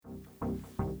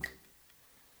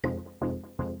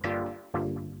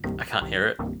can't hear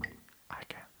it. I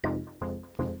can.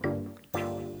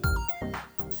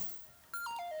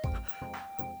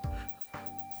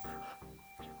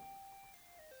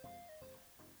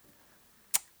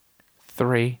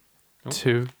 Three,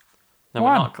 two, No,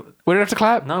 one. we're not. We don't have to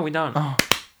clap. No, we don't. Oh,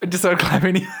 I just started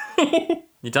clapping.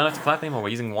 You don't have to clap anymore. We're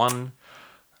using one.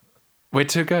 We're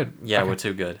too good. Yeah, Okay. we're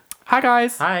too good. Hi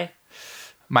guys. Hi.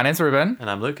 My name's Ruben. And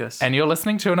I'm Lucas. And you're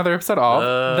listening to another episode of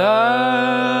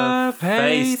The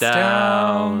Face Face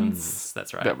Downs.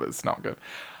 That's right. That was not good.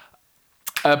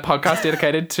 A podcast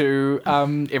dedicated to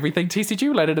everything TCG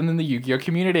related and in the Yu-Gi-Oh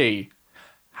community.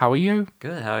 How are you?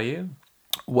 Good. How are you?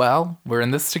 Well, we're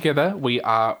in this together. We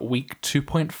are week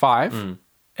 2.5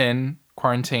 in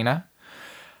Quarantina.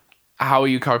 How are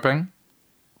you coping?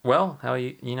 Well, how are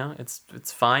you? You know, it's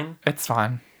fine. It's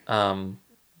fine.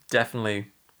 Definitely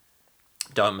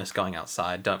don't miss going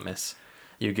outside. Don't miss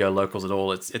Yu-Gi-Oh locals at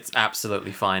all. It's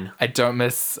absolutely fine. I don't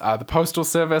miss the postal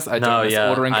service. I don't miss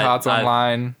ordering cards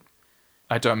online.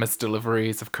 I don't miss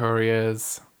deliveries of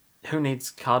couriers. Who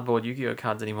needs cardboard Yu-Gi-Oh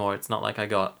cards anymore? It's not like I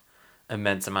got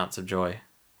immense amounts of joy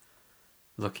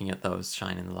looking at those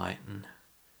shine in the light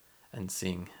and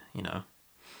seeing, you know,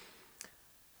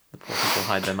 the poor people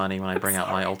hide their money when I bring out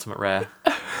my ultimate rare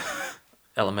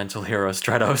elemental hero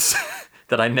Stratos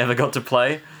that I never got to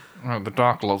play. Well, the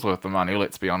Dark Lord's worth the money,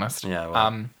 let's be honest. Yeah,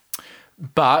 well.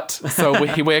 But, so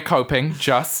we're coping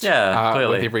just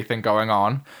with everything going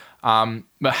on.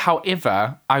 But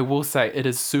however, I will say it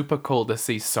is super cool to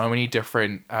see so many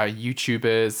different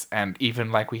YouTubers and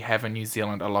even like we have in New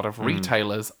Zealand, a lot of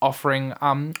retailers offering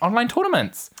online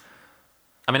tournaments.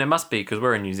 I mean, it must be because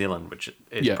we're in New Zealand, which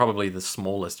is probably the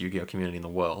smallest Yu-Gi-Oh community in the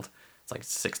world. It's like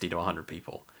 60 to 100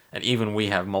 people. And even we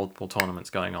have multiple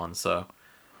tournaments going on. So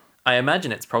I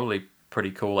imagine it's probably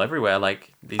pretty cool everywhere.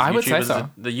 Like these I YouTubers, would say so.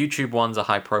 The YouTube ones are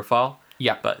high profile.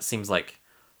 Yeah. But it seems like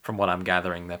from what I'm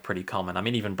gathering, they're pretty common. I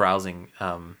mean, even browsing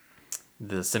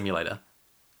the simulator,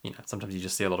 you know, sometimes you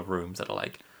just see a lot of rooms that are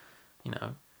like, you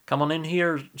know, come on in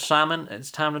here, Simon,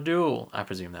 it's time to duel. I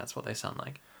presume that's what they sound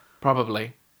like.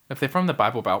 Probably. If they're from the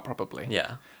Bible Belt, probably.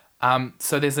 Yeah.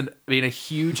 So there's been a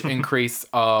huge increase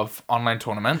of online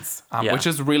tournaments, which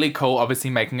is really cool, obviously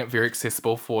making it very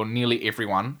accessible for nearly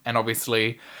everyone. And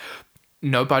obviously,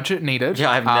 no budget needed.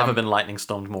 Yeah, I've never been lightning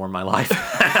stormed more in my life.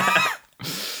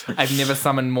 I've never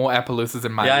summoned more Appaloosas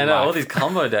in my life. Yeah, I know. All these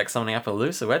combo decks summoning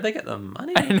Appaloosa. Where'd they get the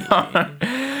money? I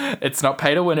know. It's not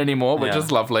pay to win anymore, which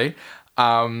is lovely.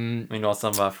 Meanwhile, some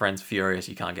of our friends furious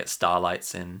you can't get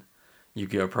Starlights in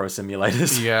Yu-Gi-Oh! Pro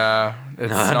simulators. Yeah. It's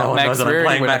not no one max knows that I'm rarity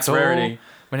playing max rarity.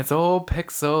 When it's all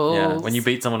pixels. Yeah, when you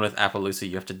beat someone with Appaloosa,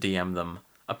 you have to DM them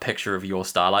a picture of your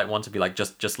Starlight one to be like,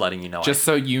 just letting you know.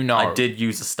 So you know. I did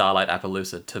use a Starlight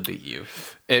Appaloosa to beat you.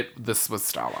 This was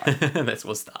Starlight. This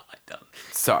was Starlight done.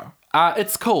 So,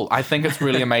 it's cool. I think it's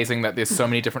really amazing that there's so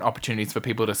many different opportunities for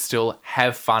people to still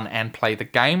have fun and play the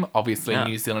game. Obviously,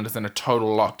 New Zealand is in a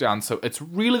total lockdown, so it's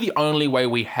really the only way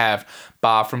we have,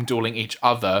 bar from dueling each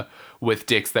other with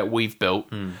decks that we've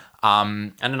built. And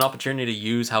an opportunity to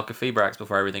use Halka-Febrax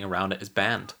before everything around it is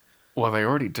banned. Well, they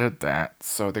already did that,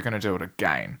 so they're going to do it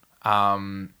again.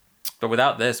 But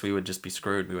without this, we would just be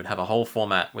screwed. We would have a whole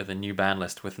format with a new ban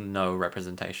list with no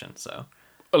representation, so...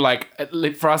 Like,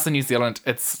 for us in New Zealand,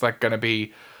 it's like going to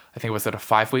be, I think, was it a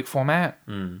 5-week format?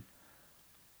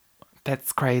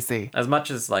 That's crazy. As much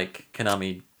as, like,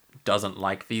 Konami doesn't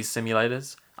like these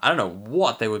simulators, I don't know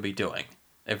what they would be doing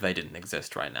if they didn't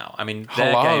exist right now. I mean,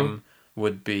 their game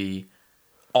would be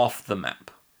off the map.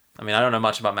 I mean, I don't know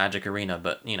much about Magic Arena,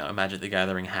 but, you know, Magic the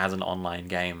Gathering has an online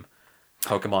game.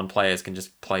 Pokemon players can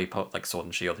just play like Sword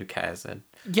and Shield. Who cares? They're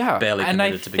barely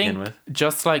committed to begin with.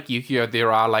 Just like Yu-Gi-Oh,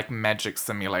 there are like Magic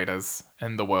simulators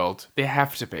in the world. There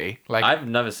have to be. Like I've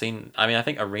never seen. I mean, I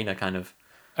think Arena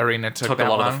took a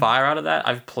lot of the fire out of that.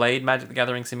 I've played Magic the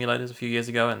Gathering simulators a few years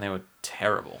ago, and they were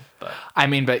terrible. But I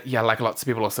mean, but yeah, like lots of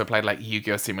people also played like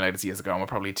Yu-Gi-Oh simulators years ago and were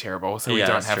probably terrible. So we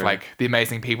don't have like the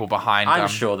amazing people behind. I'm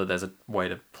sure that there's a way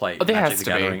to play Magic the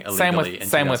Gathering illegally in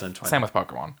 2020. Same with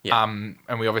Pokemon. Yeah.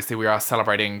 And we are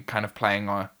celebrating kind of playing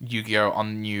Yu-Gi-Oh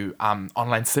on the new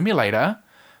online simulator.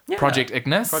 Yeah. Project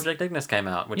Ignis came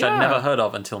out, which I'd never heard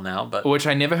of until now. But which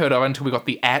I never heard of until we got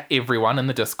the @everyone in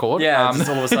the Discord. Yeah, just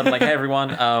all of a sudden like, hey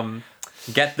everyone,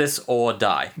 get this or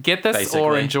die. Get this basically.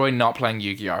 Or enjoy not playing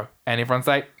Yu-Gi-Oh! And everyone's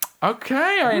like,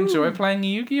 okay, I enjoy playing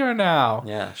Yu-Gi-Oh! now.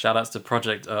 Yeah, shout outs to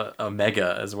Project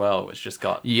Omega as well, which just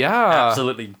got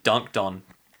absolutely dunked on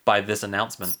by this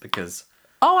announcement because...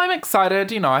 Oh, I'm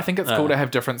excited. You know, I think it's cool to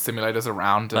have different simulators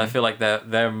around. And I feel like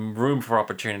their room for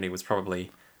opportunity was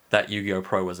probably that Yu-Gi-Oh!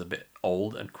 Pro was a bit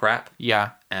old and crap.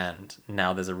 Yeah. And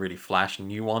now there's a really flashy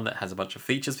new one that has a bunch of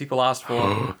features people asked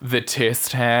for. The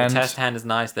test hand. The test hand is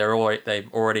nice.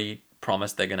 They've already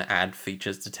promised they're going to add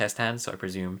features to test hands, so I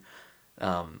presume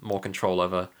more control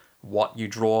over what you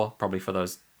draw, probably for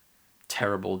those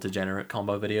terrible degenerate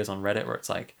combo videos on Reddit where it's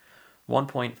like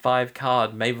 1.5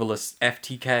 card Mavelous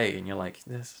FTK, and you're like,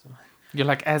 this... You're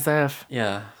like, as if.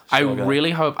 Yeah. Sure,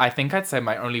 really hope. I think I'd say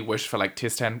my only wish for like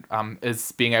test hand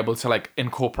is being able to like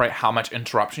incorporate how much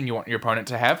interruption you want your opponent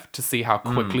to have to see how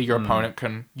quickly your opponent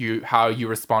how you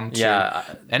respond to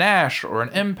an Ash or an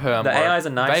Imperm. The AIs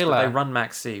are nice, Vela. But they run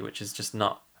Max C, which is just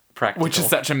not practical. Which is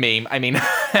such a meme. I mean,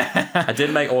 I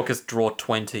did make Orcust draw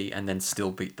 20 and then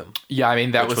still beat them. Yeah, I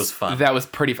mean that was fun. That was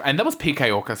pretty fun. And that was PK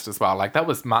Orcust as well. Like that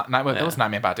was Nightmare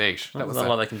Bardiche. That was a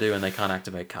lot they can do, and they can't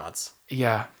activate cards.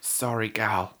 Yeah, sorry,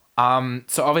 gal.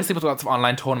 So obviously with lots of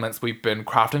online tournaments, we've been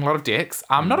crafting a lot of decks.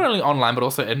 Not only online but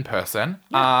also in person.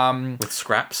 Yeah. With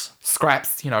scraps.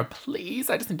 Scraps, please,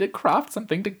 I just need to craft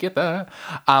something together.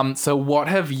 So what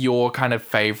have your kind of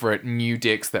favorite new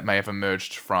decks that may have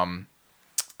emerged from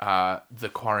the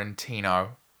Quarantino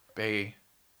be?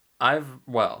 I've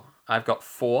got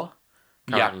 4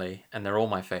 currently, and they're all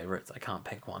my favorites. I can't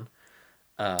pick one.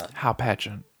 How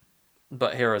pageant.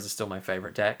 But Heroes is still my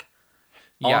favorite deck.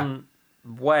 Yeah. On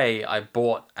way, I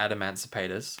bought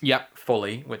Adamanticators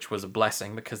fully, which was a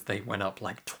blessing because they went up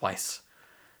like twice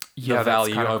the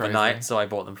value overnight. Crazy. So I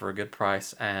bought them for a good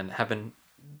price and have been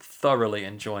thoroughly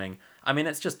enjoying. I mean,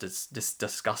 it's just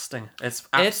disgusting. It's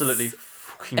absolutely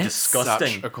fucking disgusting.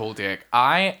 It's such a cool deck.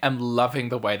 I am loving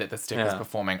the way that this deck is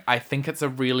performing. I think it's a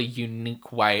really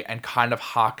unique way and kind of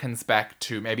harkens back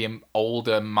to maybe an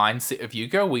older mindset of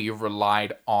Yu-Gi-Oh! Where you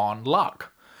relied on luck.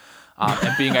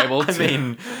 And being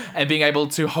able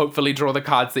to hopefully draw the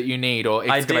cards that you need, or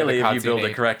ideally, if you build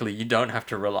it correctly, you don't have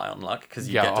to rely on luck because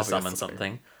you get to summon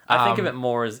something. I think of it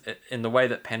more as in the way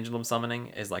that pendulum summoning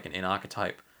is like an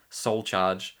in-archetype soul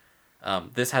charge.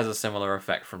 This has a similar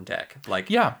effect from deck.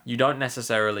 Like, you don't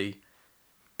necessarily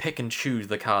pick and choose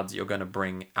the cards you're going to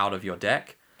bring out of your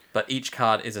deck, but each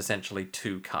card is essentially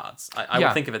 2 cards. I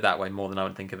would think of it that way more than I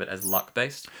would think of it as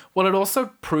luck-based. Well, it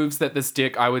also proves that this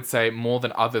deck, I would say, more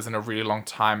than others in a really long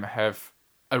time, have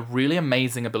a really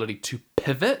amazing ability to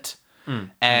pivot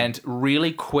and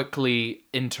really quickly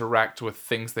interact with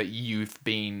things that you've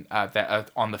been that are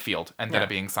on the field and that are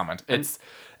being summoned.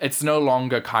 It's no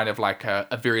longer kind of like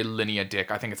a very linear deck.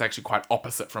 I think it's actually quite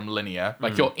opposite from linear.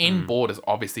 Like your end board is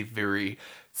obviously very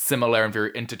similar and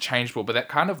very interchangeable, but that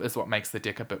kind of is what makes the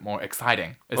deck a bit more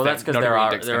exciting. Well, that's because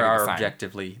there are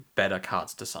objectively better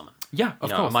cards to summon. Yeah,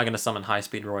 of course. Am I going to summon High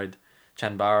Speed Roid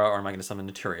Chanbara, or am I going to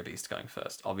summon Naturia Beast going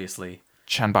first? Obviously,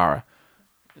 Chanbara.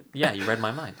 Yeah, you read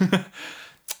my mind.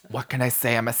 What can I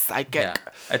say? I'm a psychic. Yeah,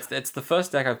 it's the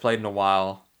first deck I've played in a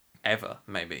while, ever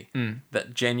maybe,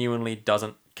 that genuinely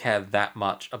doesn't care that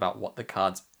much about what the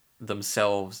cards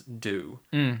themselves do.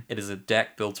 It is a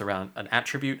deck built around an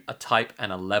attribute, a type,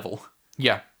 and a level.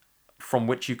 Yeah. From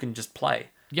which you can just play.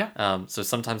 Yeah. So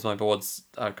sometimes my boards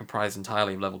are comprised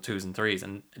entirely of level 2s and 3s,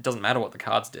 and it doesn't matter what the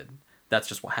cards did. That's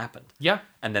just what happened. Yeah.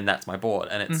 And then that's my board,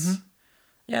 and it's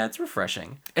it's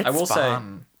refreshing. It's I will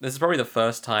fun. say this is probably the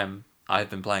first time I've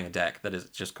been playing a deck that is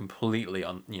just completely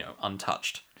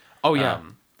untouched. Oh yeah.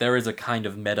 There is a kind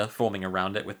of meta forming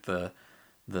around it with the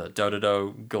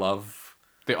Dododo glove,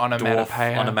 the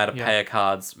onomatopoeia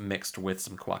cards mixed with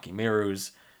some Kwaki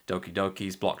Mirus, Doki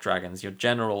Dokis, Block Dragons. Your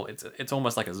general, it's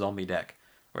almost like a zombie deck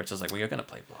where it's just like, well, you're gonna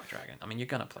play Block Dragon. I mean, you're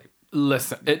gonna play.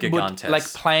 Listen, it would,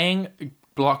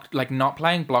 not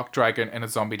playing Block Dragon in a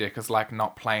zombie deck is like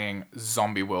not playing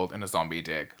Zombie World in a zombie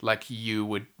deck. Like, you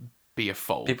would be a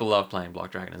fool. People love playing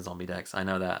Block Dragon in zombie decks. I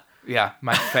know that. Yeah,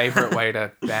 my favorite way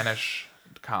to banish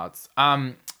cards.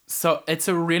 So it's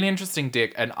a really interesting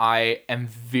deck, and I am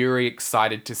very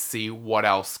excited to see what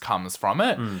else comes from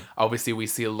it. Obviously, we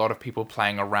see a lot of people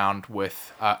playing around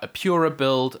with a Pura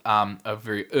build, a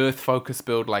very Earth-focused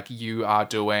build like you are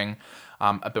doing,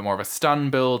 a bit more of a stun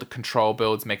build, control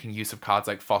builds, making use of cards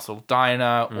like Fossil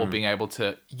Diner, or being able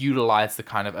to utilize the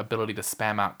kind of ability to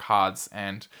spam out cards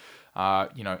and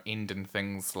end in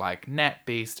things like Nat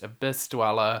Beast, Abyss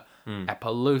Dweller,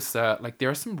 Appaloosa. Like, there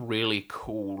are some really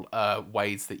cool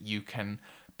ways that you can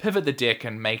pivot the deck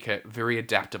and make it very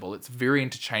adaptable. It's very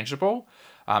interchangeable,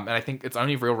 and I think its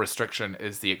only real restriction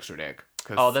is the extra deck.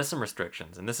 Oh, there's some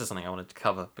restrictions, and this is something I wanted to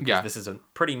cover because this is a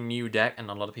pretty new deck, and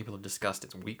a lot of people have discussed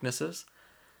its weaknesses.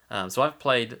 So I've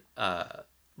played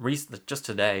just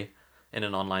today in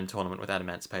an online tournament with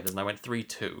Adamanticators, and I went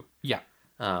 3-2. Yeah.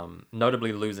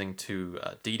 Notably losing to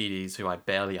DDDs, who I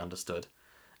barely understood,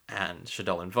 and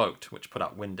Shaddoll Invoked, which put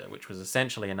out Winder, which was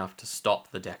essentially enough to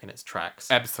stop the deck in its tracks.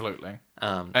 Absolutely.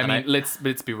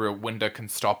 Let's be real. Winder can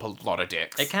stop a lot of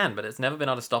decks. It can, but it's never been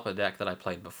able to stop a deck that I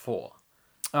played before.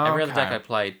 Every other deck I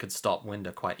played could stop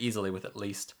Winder quite easily with at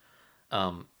least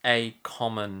a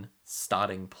common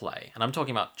starting play. And I'm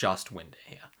talking about just Winder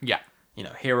here. Yeah.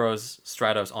 Heroes,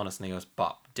 Stratos, Honest Neos,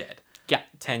 Bop, dead. Yeah.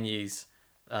 Tenyis,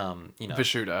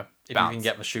 Vashuda, if bounce. You can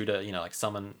get Vashuda, like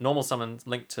summon, normal summon,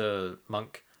 link to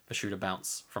Monk, Vashuda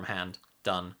bounce from hand,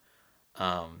 done.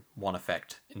 One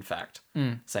effect, in fact.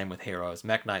 Same with heroes.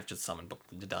 Mech Knight, just summon,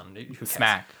 done. Who cares?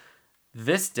 Smack.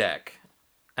 This deck,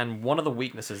 and one of the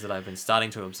weaknesses that I've been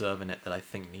starting to observe in it that I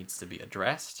think needs to be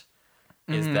addressed,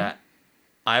 is that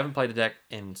I haven't played a deck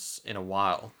in a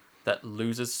while that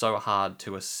loses so hard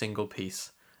to a single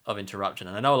piece of interruption.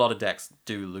 And I know a lot of decks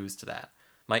do lose to that.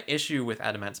 My issue with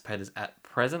Adamantipator's at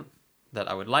present that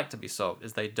I would like to be solved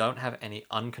is they don't have any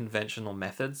unconventional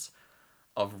methods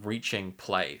of reaching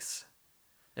plays.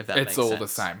 If that makes sense. It's all the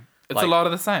same. It's a lot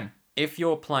of the same. If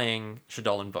you're playing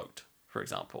Shaddoll Invoked, for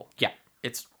example, yeah,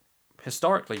 it's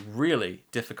historically really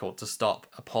difficult to stop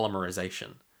a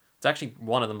polymerization. It's actually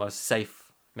one of the most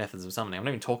safe methods of summoning. I'm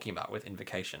not even talking about with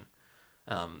Invocation.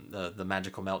 The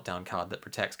magical meltdown card that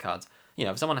protects cards.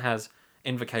 If someone has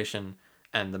Invocation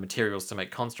and the materials to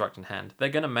make Construct in hand, they're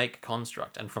going to make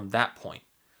Construct. And from that point,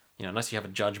 unless you have a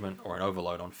Judgment or an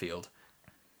Overload on field,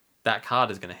 that card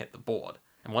is going to hit the board.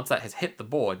 And once that has hit the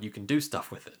board, you can do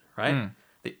stuff with it, right?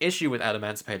 The issue with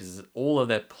Adamantipator's is that all of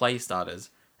their play starters,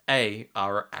 A,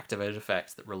 are activated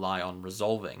effects that rely on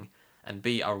resolving, and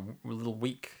B, are little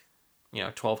weak,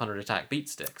 1200 attack beat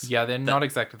sticks. Yeah, they're not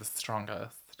exactly the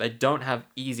strongest. They don't have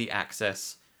easy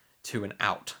access to an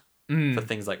out for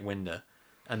things like Winder.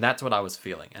 And that's what I was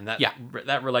feeling. And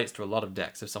that relates to a lot of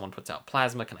decks. If someone puts out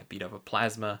Plasma, can I beat over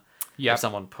Plasma? If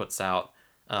someone puts out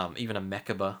even a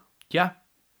Mechaba,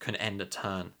 can end a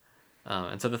turn.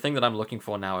 And so the thing that I'm looking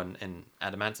for now in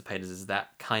Adamantipator's is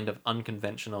that kind of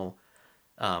unconventional,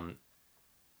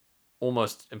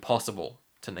 almost impossible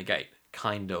to negate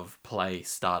kind of play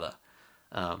starter.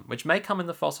 Which may come in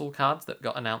the fossil cards that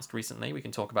got announced recently. We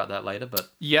can talk about that later. But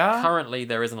currently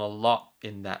there isn't a lot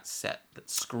in that set that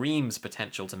screams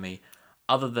potential to me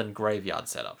other than graveyard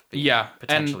setup.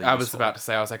 And I was about to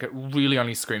say, it really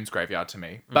only screams graveyard to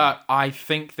me. But I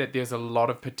think that there's a lot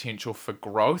of potential for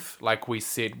growth. Like we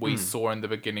said, we saw in the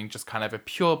beginning just kind of a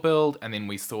pure build, and then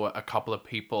we saw a couple of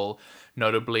people,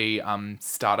 notably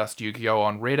Stardust Yu-Gi-Oh!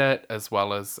 On Reddit, as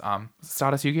well as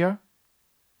Stardust Yu-Gi-Oh!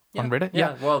 On Reddit?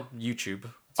 Yeah, well, YouTube.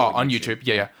 On YouTube.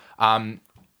 Yeah.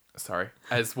 Sorry.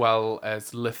 As well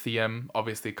as Lithium,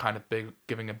 obviously kind of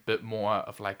giving a bit more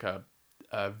of like a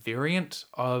variant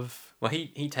of... Well,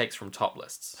 he takes from top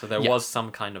lists. So there was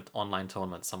some kind of online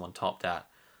tournament someone topped at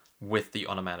with the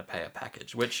Onomatopoeia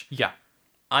package, which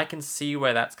I can see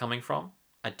where that's coming from.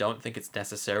 I don't think it's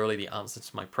necessarily the answer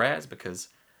to my prayers, because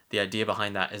the idea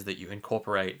behind that is that you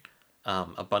incorporate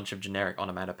a bunch of generic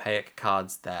onomatopoeic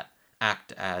cards that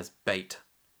act as bait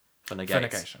for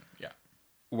negation.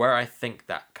 Where I think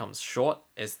that comes short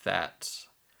is that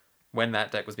when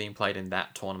that deck was being played in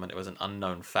that tournament, it was an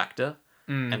unknown factor,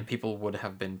 and people would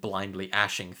have been blindly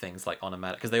ashing things like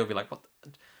onomatopoeic, because they would be like, "What?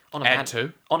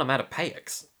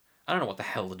 Onomatopoeics? I don't know what the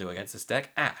hell to do against this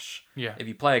deck. Ash." Yeah. If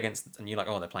you play against, and you're like,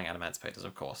 "Oh, they're playing Adamantipator's,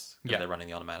 of course, because they're running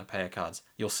the onomatopoeia cards."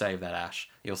 You'll save that ash.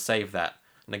 You'll save that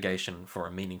negation for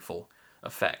a meaningful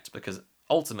effect, because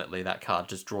ultimately that card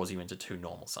just draws you into 2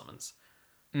 normal summons.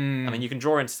 I mean, you can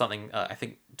draw into something. I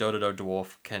think Dododo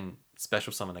Dwarf can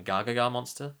special summon a Gargagar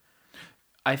monster.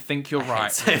 I think you're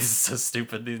right. It's so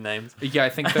stupid, these names. Yeah, I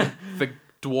think the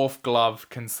Dwarf Glove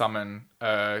can summon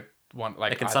one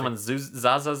like... It can summon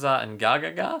Zazaza and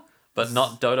Gargagar, but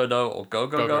not Dododo or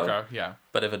Go-Go-Go. Go-Go-Go, yeah.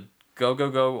 But if a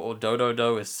Go-Go-Go or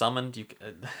Dododo is summoned, you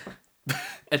can...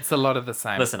 It's a lot of the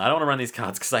same. Listen, I don't want to run these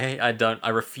cards because I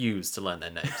refuse to learn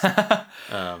their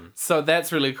names. So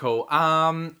that's really cool.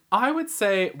 I would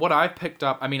say what I've picked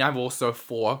up, I mean, I have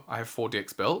 4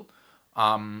 decks built,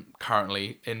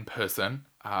 currently in person.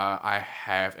 I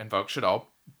have Invoke Shaddoll,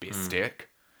 best deck.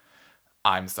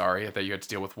 I'm sorry that you had to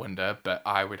deal with Winder, but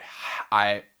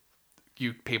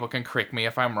you people can correct me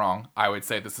if I'm wrong. I would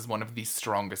say this is one of the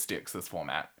strongest decks this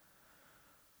format.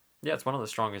 Yeah, it's one of the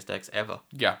strongest decks ever.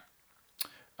 Yeah.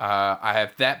 I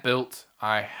have that built.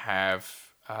 I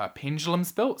have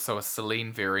Pendulums built, so a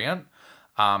Selene variant,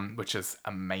 which is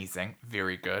amazing.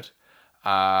 Very good.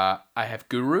 I have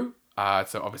Guru,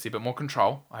 so obviously a bit more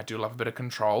control. I do love a bit of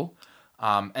control.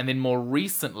 And then more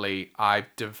recently, I've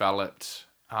developed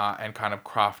and kind of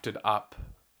crafted up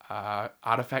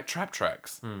Artifact Trap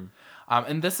Tricks.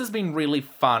 And this has been really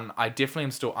fun. I definitely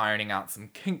am still ironing out some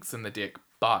kinks in the deck,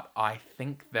 but I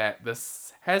think that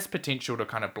this has potential to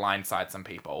kind of blindside some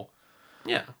people.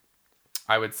 Yeah.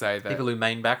 I would say that... People who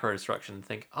main back row destruction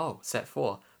think, oh, set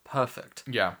 4, perfect.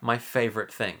 Yeah. My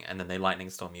favourite thing. And then they lightning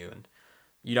storm you, and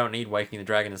you don't need Waking the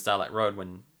Dragon in Starlight Road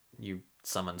when you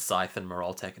summon Scythe and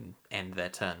Moraltech and end their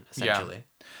turn, essentially.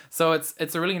 Yeah. So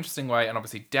it's a really interesting way, and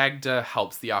obviously Dagda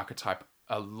helps the archetype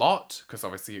a lot, because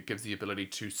obviously it gives the ability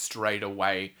to straight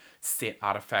away set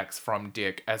artifacts from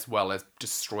deck as well as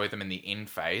destroy them in the end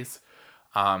phase,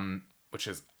 which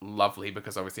is lovely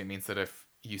because obviously it means that if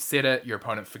you set it, your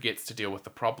opponent forgets to deal with the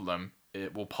problem,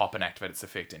 it will pop and activate its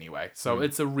effect anyway. So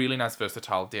it's a really nice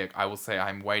versatile deck. I will say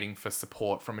I'm waiting for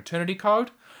support from Eternity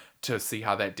Code to see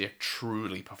how that deck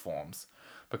truly performs.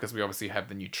 Because we obviously have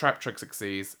the new Trap Tricks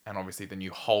Xyz and obviously the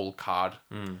new Hole card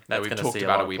that we've talked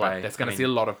about a wee bit. That's going to see a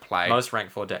lot of play. Most rank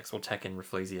 4 decks will tech in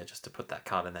Rafflesia just to put that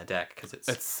card in their deck because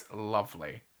it's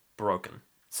lovely. Broken.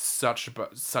 Such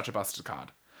a busted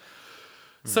card.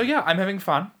 So yeah, I'm having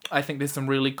fun. I think there's some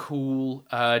really cool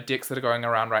decks that are going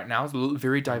around right now. It's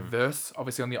very diverse.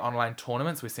 Obviously on the online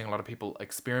tournaments, we're seeing a lot of people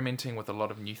experimenting with a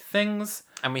lot of new things.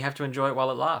 And we have to enjoy it while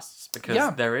it lasts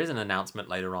because there is an announcement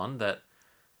later on that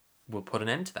will put an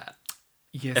end to that.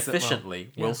 Yes,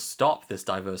 efficiently. We'll stop this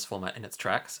diverse format in its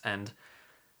tracks and,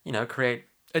 create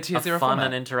a tier 0 fun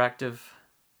format. and interactive...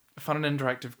 Fun and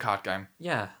interactive card game.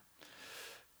 Yeah.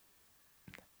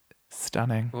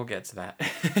 Stunning. We'll get to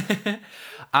that.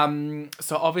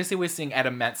 So obviously we're seeing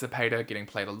Emancipator getting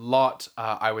played a lot.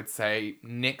 I would say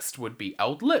next would be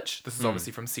Eldritch. This is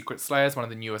obviously from Secret Slayers, one of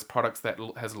the newest products that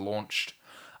has launched.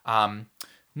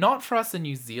 Not for us in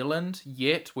New Zealand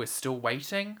yet. We're still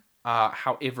waiting.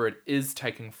 However, it is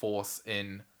taking force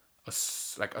in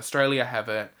Australia have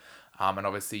it, and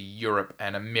obviously Europe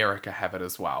and America have it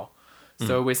as well.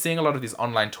 So we're seeing a lot of these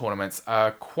online tournaments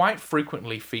quite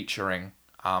frequently featuring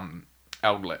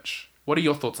Eldritch. What are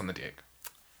your thoughts on the deck?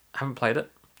 Haven't played it.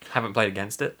 Haven't played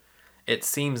against it. It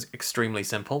seems extremely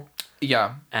simple.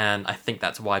 Yeah. And I think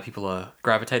that's why people are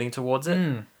gravitating towards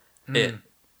it. It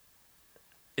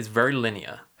is very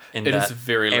linear. It is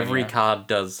very linear. Every card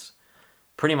does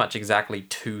pretty much exactly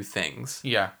 2 things.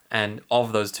 Yeah. And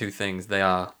of those 2 things, they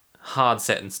are hard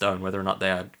set in stone, whether or not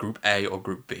they are Group A or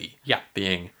Group B. Yeah.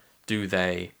 Being, do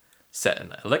they set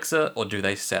an elixir or do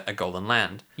they set a golden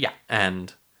land? Yeah.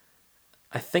 And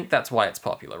I think that's why it's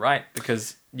popular, right?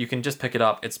 Because you can just pick it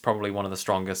up. It's probably one of the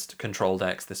strongest control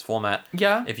decks this format.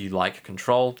 Yeah. If you like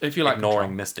control. If you like ignoring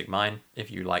control. Mystic Mine. If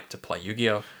you like to play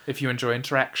Yu-Gi-Oh! If you enjoy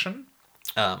interaction.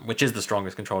 Which is the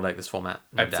strongest control deck this format.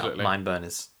 No Absolutely. doubt. Mindburn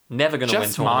is never going to win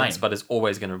tournaments, but is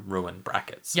always going to ruin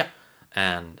brackets. Yeah.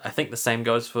 And I think the same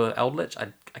goes for Eldritch.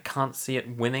 I can't see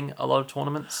it winning a lot of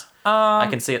tournaments. I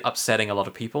can see it upsetting a lot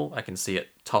of people. I can see it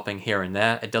topping here and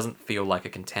there. It doesn't feel like a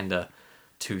contender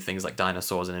to things like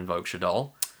Dinosaurs and Invoke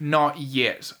Shaddoll. Not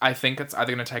yet. I think it's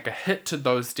either going to take a hit to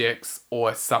those decks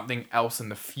or something else in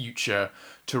the future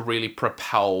to really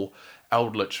propel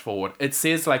Eldritch forward. It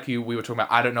says, we were talking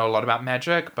about, I don't know a lot about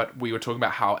Magic, but we were talking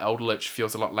about how Eldritch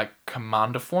feels a lot like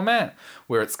Commander format,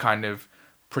 where it's kind of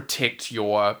protect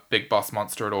your big boss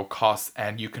monster at all costs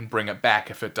and you can bring it back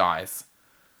if it dies.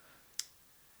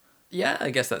 Yeah, I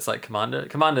guess that's like Commander.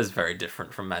 Commander is very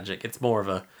different from Magic. It's more of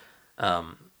a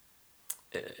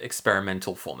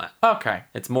experimental format. Okay.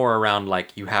 It's more around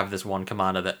you have this one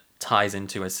commander that ties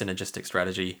into a synergistic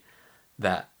strategy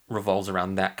that revolves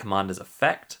around that commander's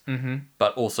effect,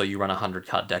 but also you run a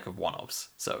 100-card deck of one-offs.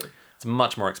 So it's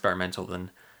much more experimental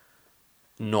than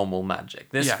normal Magic.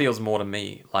 This feels more to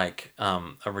me like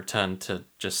a return to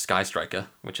just Sky Striker,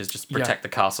 which is just protect the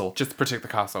castle. Just protect the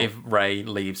castle. If Rey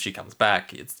leaves, she comes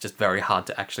back. It's just very hard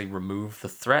to actually remove the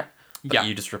threat. But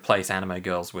you just replace anime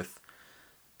girls with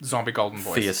zombie golden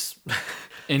boys. Fierce.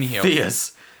 Inhale.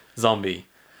 Fierce zombie.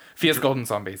 Fierce golden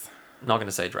zombies. Not going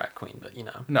to say drag queen, but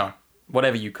No.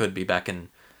 Whatever you could be back in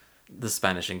the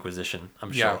Spanish Inquisition,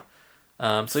 I'm sure.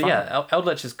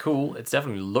 Eldritch is cool. It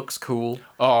definitely looks cool.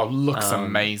 Oh, looks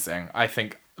amazing. I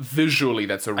think visually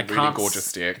that's a really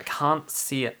gorgeous deck. I can't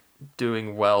see it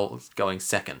doing well going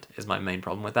second is my main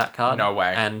problem with that card. No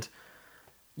way. And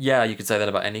yeah, you could say that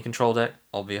about any control deck.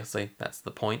 Obviously, that's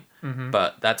the point.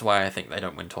 But that's why I think they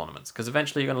don't win tournaments. Because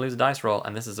eventually you're going to lose a dice roll,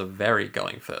 and this is a very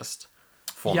going first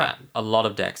format. Yeah. A lot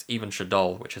of decks, even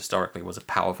Shaddoll, which historically was a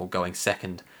powerful going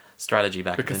second strategy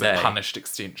back in the day. Because it punished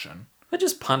extension. It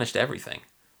just punished everything.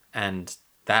 And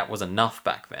that was enough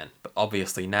back then. But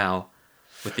obviously now,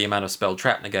 with the amount of spell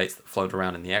trap negates that float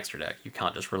around in the extra deck, you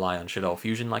can't just rely on Shadow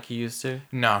Fusion like you used to.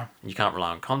 No. You can't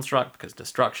rely on Construct because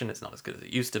Destruction, it's not as good as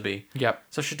it used to be. Yep.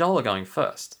 So Shadow are going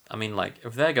first. I mean, like,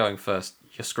 if they're going first,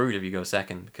 you're screwed if you go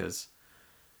second because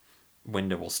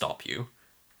Winder will stop you,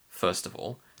 first of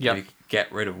all. Yep. If you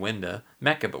get rid of Winder,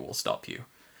 Mechaba will stop you.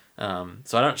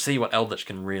 So I don't see what Eldritch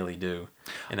can really do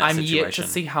in that situation. I'm yet to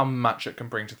see how much it can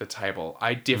bring to the table.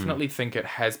 I definitely think it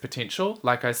has potential.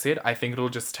 Like I said, I think it'll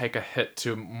just take a hit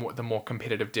to the more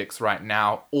competitive decks right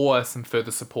now, or some further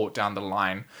support down the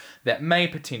line that may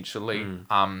potentially...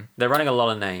 They're running a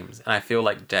lot of names, and I feel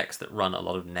like decks that run a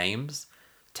lot of names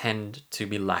tend to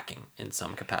be lacking in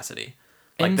some capacity.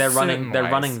 Like they're running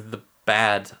the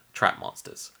bad trap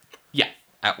monsters. Yeah.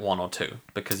 At 1 or 2,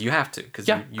 because you have to, because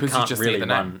you can't just really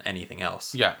run anything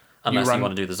else. Yeah. Unless you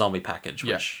want to do the zombie package,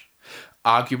 which...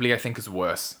 Arguably, I think is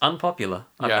worse. Unpopular,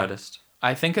 I've noticed.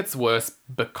 I think it's worse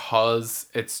because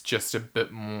it's just a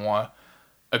bit more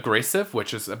aggressive,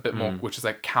 which is a bit more, which is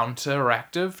like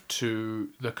counteractive to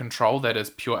the control that is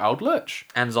pure Eldritch.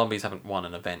 And zombies haven't won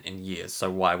an event in years,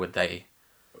 so why would they...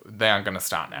 They aren't going to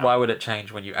start now. Why would it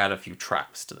change when you add a few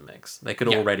traps to the mix? They could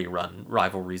already run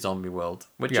Rivalry Zombie World,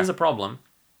 which is a problem.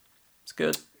 It's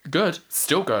good. Good.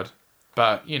 Still good.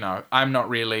 But, you know, I'm not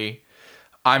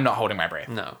holding my breath.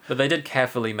 No. But they did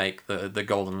carefully make the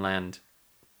Golden Land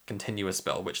continuous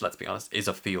spell, which, let's be honest, is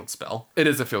a field spell. It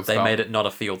is a field spell. They made it not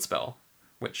a field spell,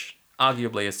 which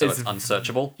arguably is it's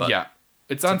unsearchable. But yeah.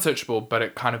 It's unsearchable, but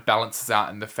it kind of balances out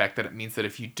in the fact that it means that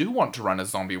if you do want to run a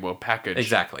Zombie World package...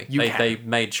 Exactly. They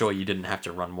made sure you didn't have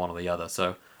to run one or the other.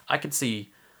 So I could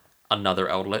see another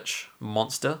Eldritch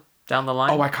monster down the line.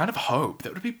 Oh, I kind of hope.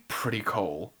 That would be pretty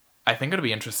cool. I think it'd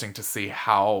be interesting to see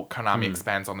how Konami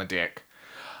expands on the deck.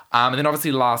 And then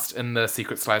obviously last in the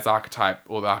Secret Slayers archetype,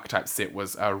 or the archetype set,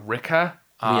 was Rika.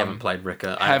 We haven't played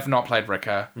Rika. I have not played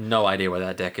Rika. No idea where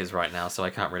that deck is right now, so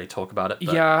I can't really talk about it.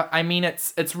 But... Yeah, I mean,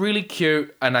 it's really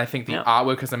cute, and I think the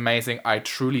artwork is amazing. I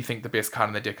truly think the best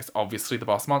card in the deck is obviously the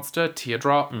boss monster,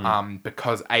 Teardrop,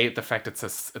 because A, the fact it's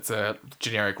a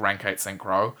generic rank 8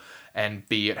 synchro, and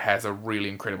B, it has a really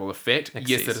incredible effect. Xyz.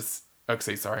 Yes, it is...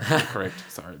 Xyz, sorry. Correct.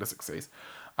 Sorry, it is Xyz.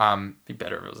 Be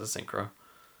better if it was a synchro.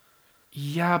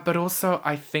 Yeah, but also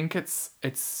I think it's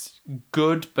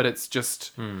good, but it's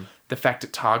just the fact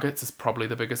it targets is probably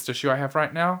the biggest issue I have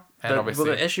right now. And obviously,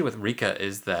 the issue with Rika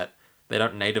is that they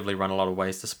don't natively run a lot of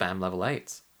ways to spam level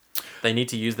 8s. They need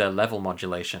to use their level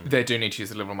modulation. They do need to use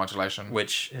the level modulation.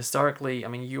 Which, historically, I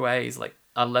mean, UAs, like,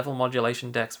 are level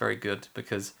modulation decks very good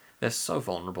because they're so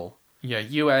vulnerable. Yeah,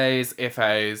 UAs,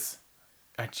 FAs,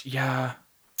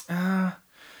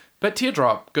 but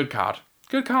Teardrop, good card.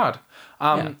 Good card.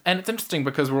 And it's interesting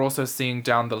because we're also seeing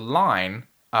down the line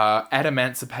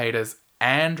Adamancipators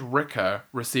and Rika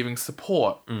receiving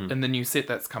support in the new set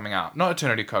that's coming out. Not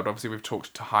Eternity Code. Obviously, we've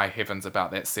talked to high heavens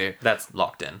about that set. That's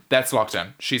locked in. That's locked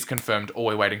in. She's confirmed. All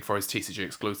we're waiting for is TCG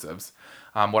exclusives.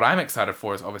 What I'm excited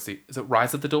for is obviously... Is it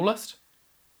Rise of the Duelist?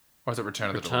 Or is it Return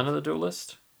of the Duelist? Return of the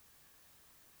Duelist?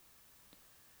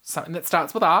 Something that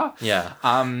starts with R. Yeah.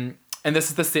 And this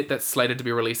is the set that's slated to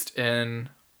be released in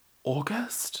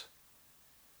August?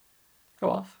 Go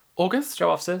off. August?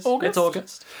 Go off, sis. August? It's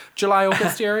August. July,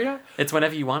 August area? It's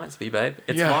whenever you want it to be, babe.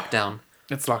 It's lockdown.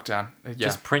 It's lockdown. Yeah.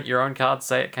 Just print your own cards,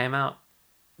 say it came out.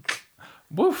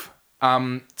 Woof.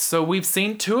 So we've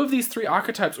seen 2 of these 3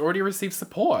 archetypes already receive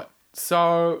support.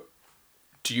 So,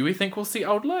 do you think we'll see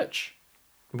Eldritch?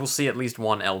 We'll see at least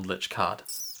one Eldritch card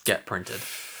get printed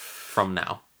from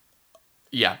now.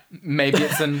 Yeah, maybe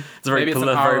it's an it's a very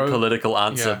political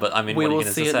answer, but I mean, what are you going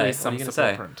to say? What are you going to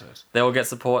say? Printed. They will get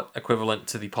support equivalent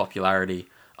to the popularity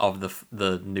of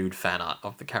the nude fan art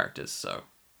of the characters. So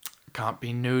can't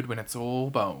be nude when it's all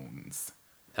bones.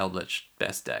 Eldritch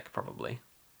best deck probably.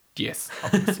 Yes,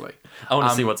 obviously. I want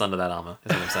to see what's under that armor.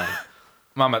 Is what I'm saying.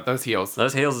 Mama, those heels.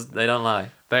 Those heels, they don't lie.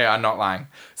 They are not lying.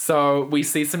 So we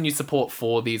see some new support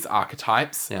for these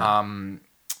archetypes. Yeah.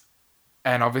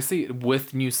 And obviously,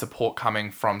 with new support coming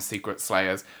from Secret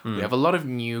Slayers, we have a lot of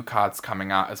new cards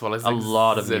coming out, as well as a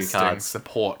lot of new cards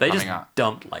support they coming out. They just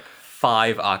dumped like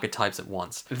 5 archetypes at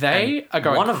once. They are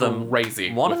going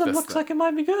crazy. One of them looks like it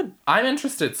might be good. I'm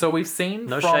interested. So we've seen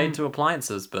no shade to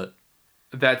appliances, but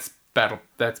that's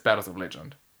Battles of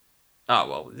Legend. Oh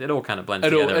well, it all kind of blends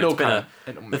together.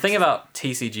 The thing sense. about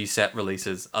TCG set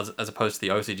releases, as opposed to the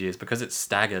OCG, is because it's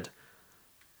staggered.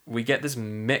 We get this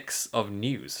mix of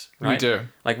news, right? We do.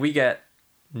 Like, we get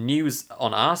news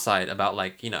on our side about,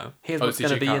 like, you know, here's what's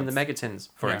going to be in the Megatins,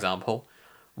 for example,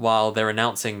 while they're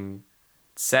announcing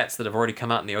sets that have already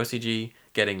come out in the OCG,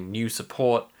 getting new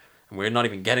support, and we're not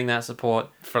even getting that support.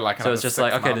 For like so it's just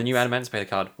like, okay, months. the new Emancipator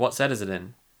card, what set is it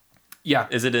in? Yeah.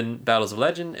 Is it in Battles of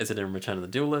Legend? Is it in Return of the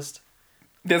Duelist?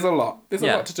 There's a lot. There's a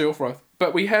lot to deal with.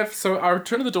 But we have... So our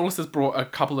Return of the Duelist has brought a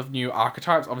couple of new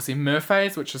archetypes. Obviously,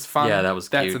 Murphys, which is fun. Yeah, that was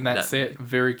That's cute. in that set.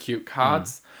 Very cute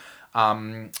cards.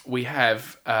 We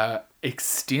have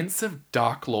extensive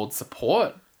Dark Lord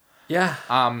support. Yeah.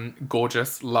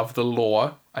 Gorgeous. Love the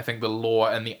lore. I think the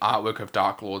lore and the artwork of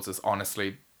Dark Lords is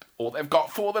honestly all they've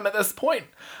got for them at this point.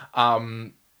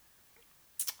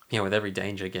 With every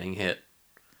danger getting hit.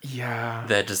 Yeah.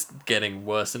 They're just getting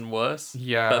worse and worse.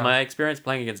 Yeah. But my experience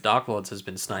playing against Dark Lords has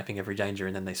been sniping every danger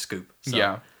and then they scoop. So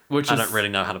I don't really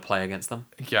know how to play against them.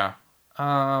 Yeah.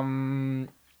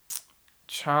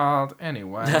 Child,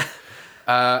 anyway.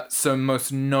 So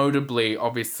most notably,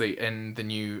 obviously, in the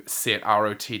new set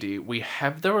ROTD, we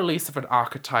have the release of an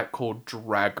archetype called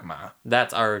Dragma.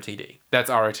 That's ROTD.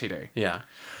 That's ROTD. Yeah.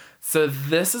 So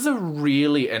this is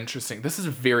very interesting,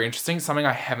 something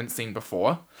I haven't seen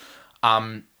before.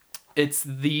 It's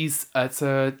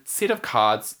a set of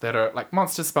cards that are like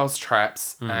monster spells,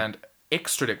 traps, and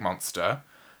extra deck monster.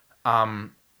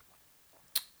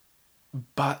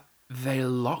 But they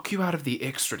lock you out of the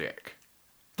extra deck.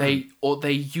 They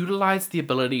utilize the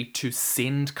ability to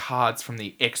send cards from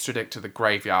the extra deck to the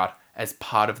graveyard as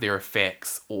part of their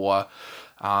effects, or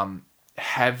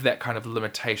have that kind of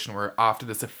limitation where after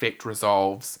this effect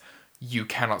resolves, you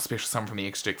cannot special summon from the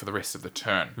extra deck for the rest of the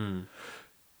turn.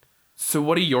 So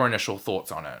what are your initial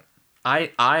thoughts on it?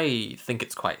 I think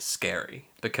it's quite scary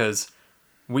because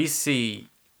we see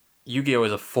Yu-Gi-Oh!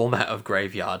 As a format of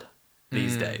graveyard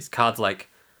these days. Cards like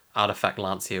Artifact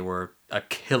Lancier were a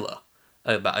killer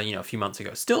about a few months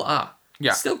ago. Still are.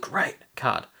 Yeah. Still great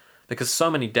card. Because so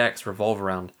many decks revolve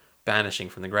around banishing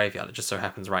from the graveyard. It just so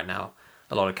happens right now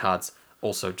a lot of cards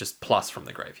also just plus from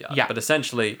the graveyard. Yeah. But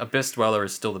essentially, Abyss Dweller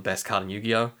is still the best card in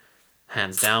Yu-Gi-Oh!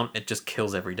 Hands down. It just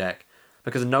kills every deck.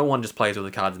 Because no one just plays with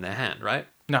the cards in their hand, right?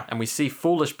 No. And we see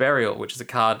Foolish Burial, which is a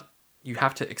card you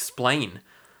have to explain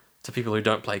to people who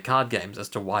don't play card games as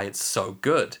to why it's so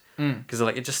good. Because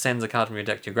it just sends a card from your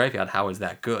deck to your graveyard. How is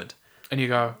that good? And you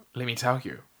go, let me tell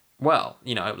you. Well,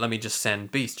 let me just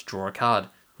send Beast, draw a card,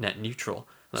 net neutral.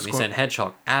 Let me send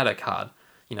Hedgehog, add a card.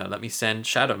 Let me send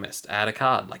Shadow Mist, add a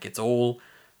card. Like, it's all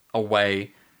a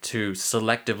way to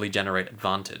selectively generate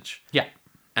advantage. Yeah.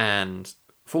 And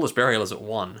Foolish Burial is at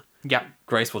 1. Yeah.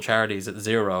 Graceful Charity is at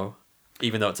 0,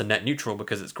 even though it's a net neutral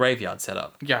because it's graveyard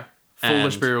setup. Yeah.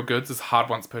 Foolish Burial Goods is hard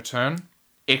once per turn.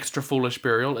 Extra Foolish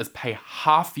Burial is pay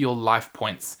half your life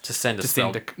points to send a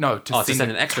spell. To send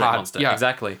an extra card. monster. Yeah.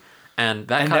 Exactly. And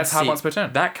that's hard once per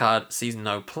turn. That card sees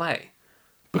no play.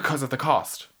 Because of the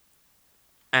cost.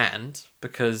 And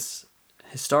because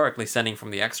historically sending from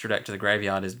the extra deck to the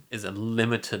graveyard is a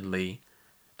limitedly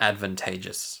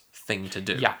advantageous thing to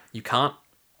do. Yeah. You can't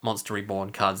Monster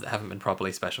Reborn cards that haven't been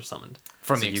properly special summoned.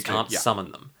 You can't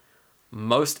summon them.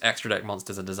 Most extra deck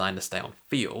monsters are designed to stay on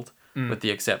field, with the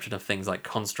exception of things like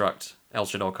Construct, El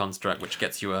Shaddoll Construct, which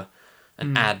gets you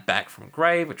an add back from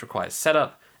grave, which requires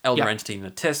setup, Elder Entity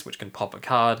Natis, which can pop a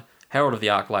card, Herald of the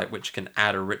Arclight, which can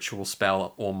add a ritual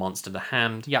spell or monster to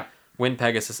hand, Wind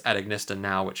Pegasus Ad Ignista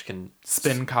now, which can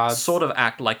spin cards, sort of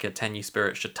act like a Tenyu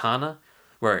Spirit Shatana,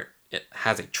 where it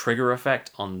has a trigger effect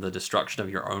on the destruction of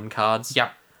your own cards. Yeah.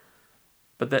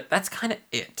 But that's kind of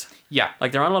it. Yeah.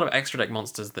 Like, there aren't a lot of extra deck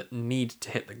monsters that need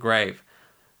to hit the grave.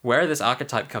 Where this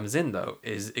archetype comes in, though,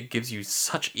 is it gives you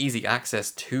such easy access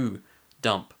to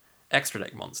dump extra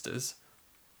deck monsters.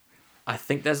 I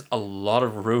think there's a lot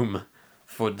of room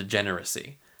for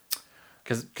degeneracy.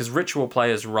 Because ritual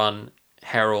players run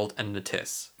Herald and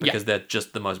Natis, because they're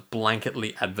just the most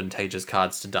blanketly advantageous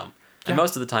cards to dump. And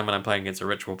most of the time when I'm playing against a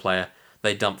ritual player,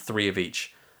 they dump 3 of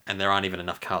each, and there aren't even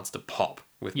enough cards to pop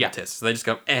with Natis. So they just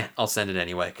go, I'll send it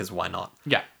anyway, because why not?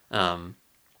 Yeah.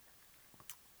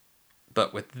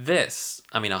 But with this,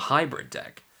 a hybrid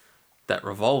deck that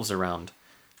revolves around,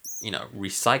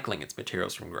 recycling its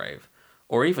materials from grave,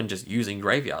 or even just using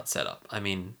graveyard setup.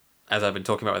 As I've been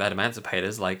talking about with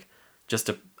Adamanticators, like, just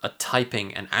a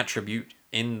typing an attribute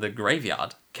in the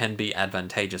graveyard can be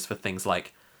advantageous for things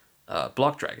like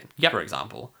Block Dragon, for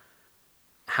example.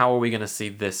 How are we going to see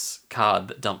this card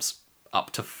that dumps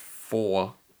up to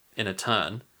 4 in a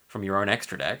turn from your own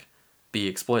extra deck be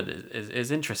exploited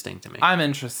is interesting to me. I'm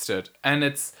interested. And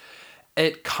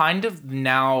it kind of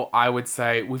now, I would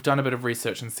say, we've done a bit of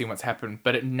research and seen what's happened,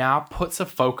 but it now puts a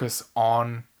focus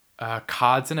on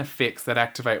cards and effects that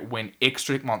activate when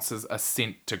extra deck monsters are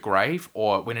sent to grave,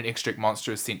 or when an extra deck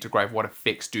monster is sent to grave, what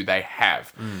effects do they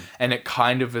have? And it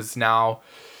kind of is now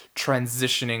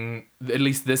transitioning, at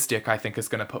least this deck, I think, is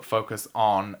going to put focus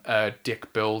on a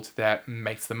deck build that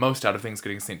makes the most out of things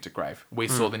getting sent to grave. We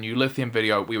saw the new Lithium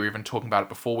video. We were even talking about it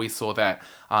before we saw that,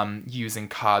 using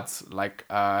cards like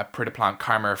Predaplant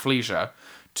Chimera Flesia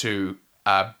to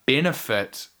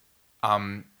benefit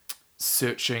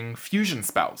searching fusion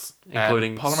spells.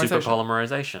 Including super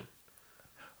polymerization.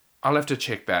 I'll have to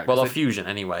check that. Well, a fusion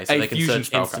anyway. So they can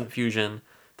search instant fusion.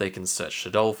 They can search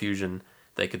Shaddoll fusion.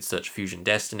 They could search Fusion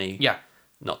Destiny. Yeah.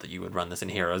 Not that you would run this in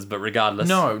Heroes, but regardless.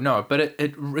 No, but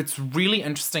it's really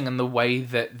interesting in the way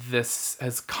that this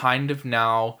is kind of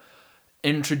now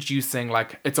introducing,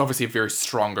 like, it's obviously a very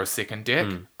stronger second deck,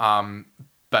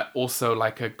 but also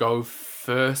like a go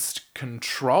first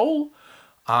control.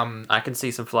 I can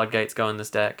see some floodgates go in this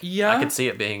deck. Yeah. I could see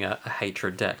it being a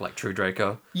hatred deck like True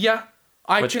Draco. Yeah.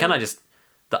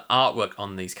 The artwork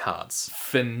on these cards.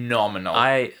 Phenomenal.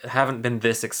 I haven't been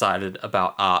this excited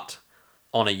about art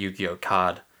on a Yu-Gi-Oh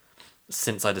card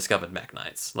since I discovered Mech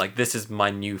Knights. Like, this is my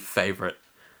new favorite.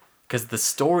 Because the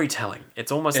storytelling,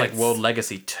 it's almost like World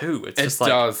Legacy 2. It's just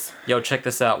like, yo, check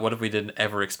this out. What if we did an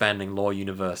ever-expanding lore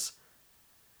universe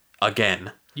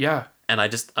again? Yeah. And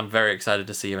I'm very excited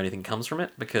to see if anything comes from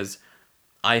it, because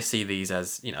I see these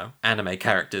as, anime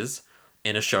characters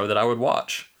in a show that I would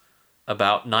watch.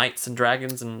 About knights and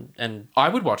dragons and I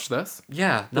would watch this.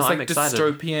 Yeah, no, I'm excited.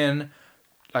 Dystopian,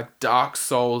 like Dark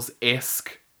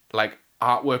Souls-esque, like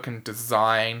artwork and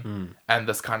design, and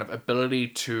this kind of ability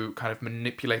to kind of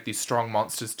manipulate these strong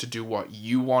monsters to do what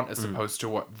you want as opposed to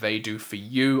what they do for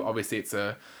you. Obviously, it's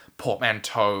a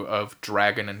portmanteau of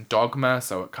dragon and dogma,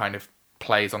 so it kind of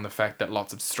plays on the fact that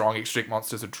lots of strong extra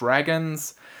monsters are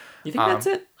dragons. You think that's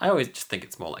it? I always just think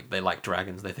it's more like they like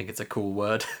dragons. They think it's a cool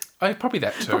word. Oh, probably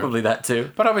that too. Probably that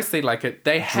too. But obviously, like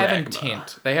they have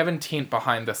intent. They have intent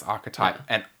behind this archetype,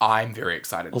 and I'm very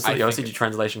excited. Also, the OCG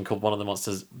translation called one of the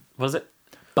monsters. What is it?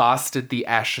 Bastard the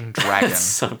Ashen Dragon.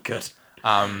 So good.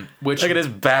 Which look at this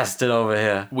bastard over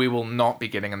here. We will not be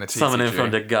getting in the TCG. Summoning from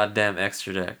the goddamn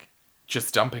extra deck.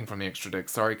 Just dumping from the extra deck.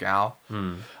 Sorry, gal.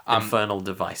 Infernal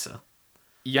Devicer.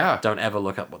 Yeah. Don't ever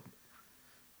look up what.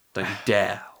 Don't you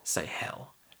dare say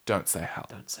hell. Don't say hell.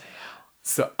 Don't say hell.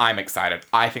 So I'm excited.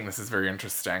 I think this is very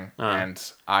interesting,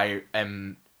 and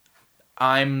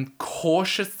I'm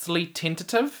cautiously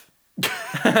tentative.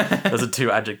 Those are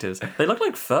two adjectives. They look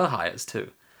like fur hires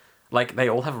too. Like they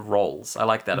all have roles. I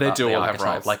like that. They do all have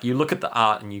roles. Like you look at the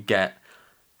art and you get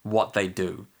what they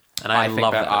do, and I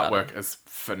love that artwork is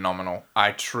phenomenal.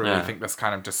 I truly think this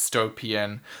kind of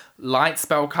dystopian light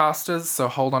spellcasters. So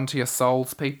hold on to your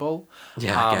souls, people.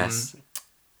 Yeah, I guess.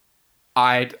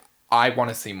 I want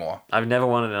to see more. I've never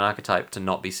wanted an archetype to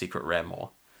not be secret rare more,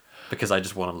 because I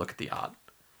just want to look at the art.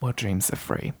 Well, dreams are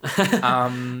free.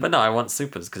 But no, I want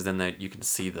supers, because then you can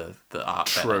see the art.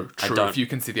 True. If you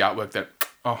can see the artwork,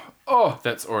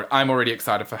 that's already. I'm already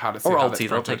excited for how to see. Or ulties.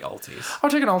 I'll take ulties. I'll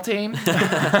take an ulti.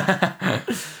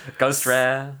 Ghost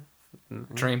rare.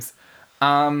 Dreams.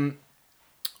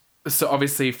 So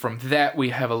obviously from that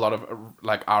we have a lot of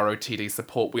like ROTD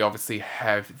support. We obviously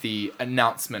have the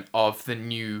announcement of the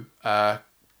new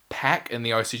pack in the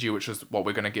OCG, which is what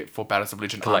we're going to get for Battles of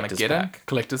Legend Armageddon.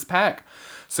 Collector's Pack.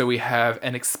 So we have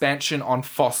an expansion on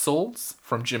fossils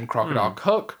from Jim Crocodile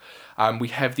Cook. We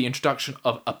have the introduction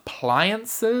of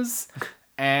appliances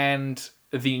and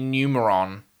the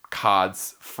Numeron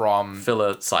cards from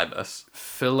Filler Cyberse. The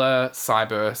Filler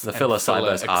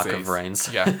Cyberse Arc of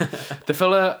Reigns. Yeah. The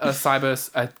Filler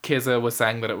Cyberse, Keza was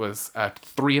saying that it was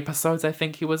 3 episodes, I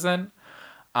think he was in.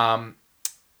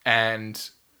 And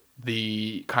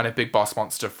the kind of big boss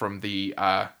monster from the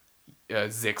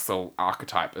Zexal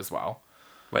archetype as well.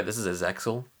 Wait, this is a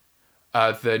Zexal?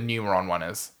 The Numeron one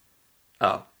is.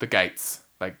 Oh. The gates.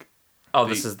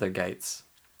 This is the gates.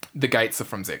 The gates are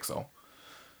from Zexal.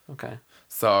 Okay.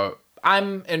 So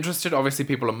I'm interested. Obviously,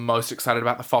 people are most excited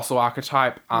about the fossil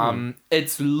archetype.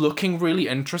 It's looking really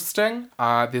interesting.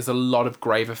 There's a lot of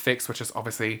grave effects, which is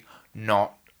obviously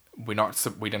we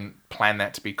didn't plan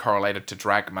that to be correlated to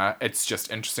Dragma. It's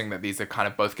just interesting that these are kind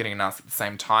of both getting announced at the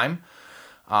same time.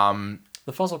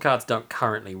 The fossil cards don't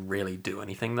currently really do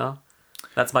anything, though.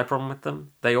 That's my problem with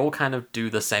them. They all kind of do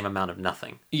the same amount of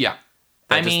nothing. Yeah.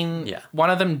 One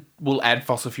of them will add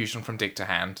fossil fusion from deck to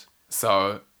hand.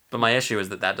 So. But my issue is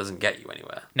that doesn't get you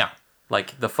anywhere. No.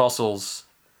 Like, the fossils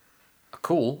are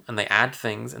cool, and they add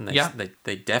things, and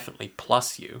they definitely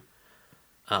plus you.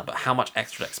 But how much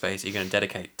extra deck space are you going to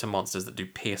dedicate to monsters that do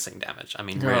piercing damage? I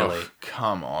mean, really.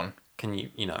 Come on. Can you,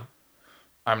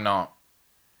 I'm not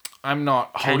holding my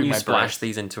breath. Can you splash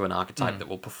these into an archetype that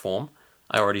will perform?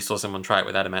 I already saw someone try it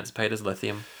with Adamantipator's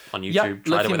Lithium. on YouTube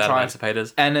tried it with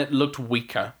Emancipators. And it looked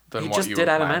weaker than what you were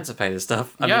playing. He just did Emancipator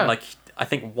stuff. I mean, like, I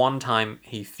think one time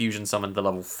he fusion summoned the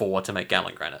level 4 to make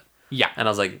Gatling Granite. Yeah. And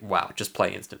I was like, wow, just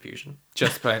play instant fusion.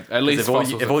 Just play. At least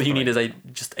if all you need is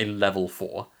just a level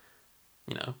 4,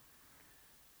 you know.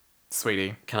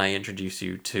 Sweetie. Can I introduce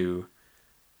you to...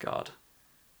 God.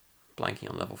 Blanking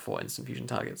on level 4 instant fusion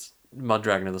targets. Mud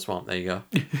Dragon of the Swamp, there you go.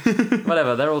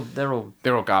 Whatever,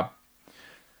 they're all garb.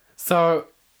 So,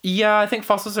 yeah, I think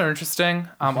fossils are interesting.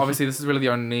 Obviously, this is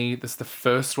the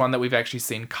first one that we've actually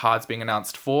seen cards being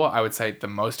announced for. I would say the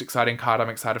most exciting card I'm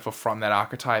excited for from that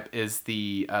archetype is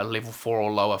the level 4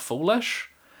 or lower Foolish.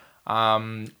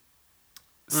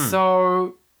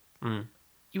 So,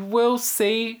 we'll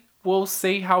see. We'll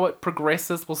see how it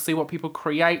progresses. We'll see what people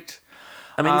create.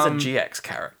 I mean, he's a GX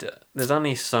character. There's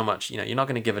only so much, you're not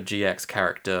going to give a GX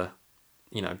character,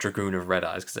 Dragoon of Red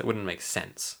Eyes, because it wouldn't make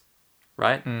sense,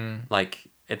 right? Like,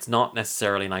 it's not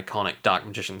necessarily an iconic Dark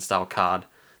Magician style card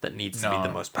that needs to be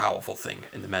the most powerful thing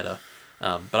in the meta.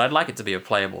 But I'd like it to be a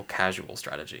playable, casual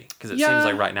strategy, because it seems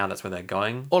like right now that's where they're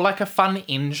going. Or like a fun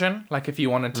engine, like if you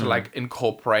wanted to like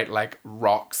incorporate like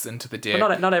rocks into the deck.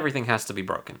 But not everything has to be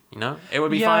broken, It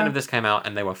would be fine if this came out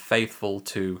and they were faithful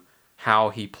to how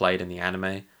he played in the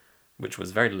anime, which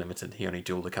was very limited. He only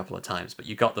dueled a couple of times, but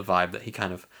you got the vibe that he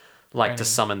kind of liked to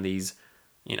summon these,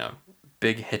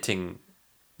 big hitting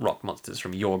rock monsters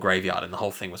from your graveyard, and the whole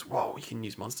thing was, whoa, you can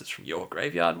use monsters from your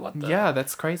graveyard? What the... Yeah,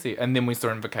 that's crazy. And then we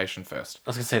saw Invocation first.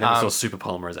 I was going to say, then we saw Super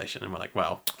Polymerization, and we're like,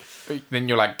 well... Then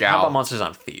you're like, gal... How about monsters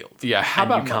on field? Yeah, how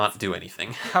about... you can't do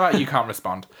anything. How about you can't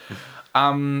respond?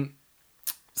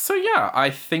 So yeah,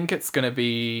 I think it's going to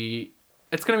be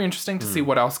interesting to see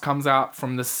what else comes out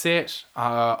from the set.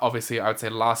 Obviously, I would say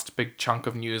last big chunk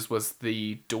of news was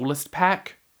the Duelist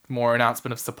pack. More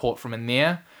announcement of support from in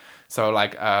there. So,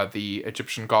 like, the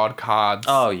Egyptian God cards.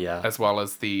 Oh, yeah. As well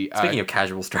as the... Speaking of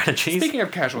casual strategies.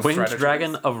 Winged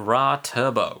Dragon of Ra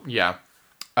Turbo. Yeah.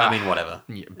 I mean, whatever.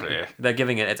 Yeah, they're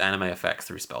giving it its anime effects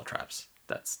through spell traps.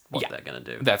 That's what they're going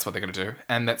to do. That's what they're going to do.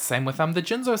 And that's same with the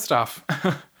Jinzo stuff.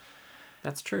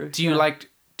 That's true. Do you like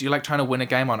trying to win a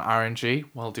game on RNG?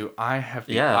 Well, do I have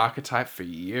the archetype for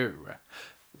you?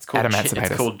 It's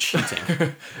called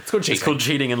cheating. It's called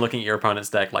cheating and looking at your opponent's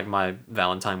deck like my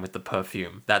Valentine with the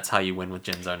perfume. That's how you win with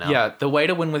Jinzo now. Yeah, the way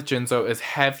to win with Jinzo is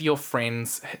have your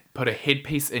friends put a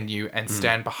headpiece in you and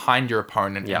stand behind your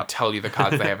opponent and tell you the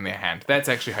cards they have in their hand. That's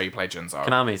actually how you play Jinzo.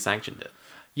 Konami sanctioned it.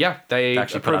 Yeah, they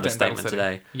actually put out a statement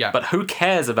today. Yeah. But who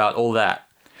cares about all that?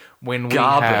 When we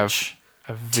have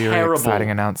a very exciting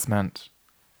announcement.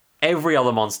 Every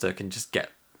other monster could just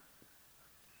get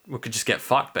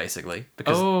fucked, basically.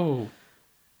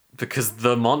 Because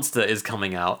the monster is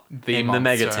coming out the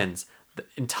Megatins. The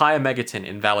entire Megatin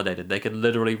invalidated. They could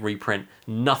literally reprint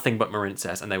nothing but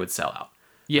Marincess and they would sell out.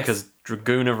 Yes. Because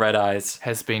Dragoon of Red Eyes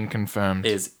has been confirmed.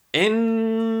 Is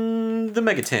in the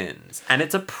Megatins. And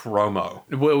it's a promo.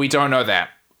 Well, we don't know that.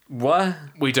 What?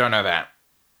 We don't know that.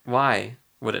 Why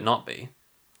would it not be?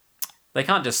 They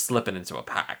can't just slip it into a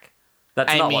pack.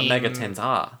 That's not what Megatins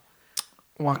are.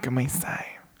 What can we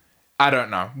say? I don't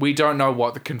know. We don't know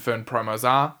what the confirmed promos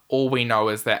are. All we know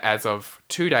is that as of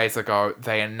 2 days ago,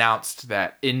 they announced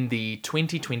that in the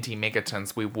 2020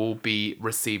 Megatins, we will be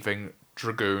receiving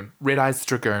Dragoon. Red Eyes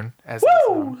Dragoon.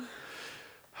 Woo!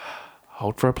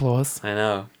 Hold for applause. I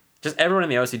know. Just everyone in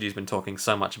the OCG has been talking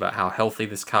so much about how healthy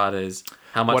this card is,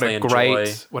 how much they enjoy.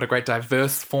 What a great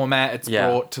diverse format it's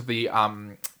brought to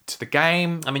the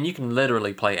game. I mean, you can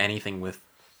literally play anything with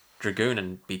Dragoon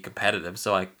and be competitive,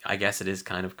 so I guess it is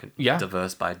kind of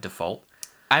diverse by default.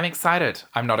 I'm excited.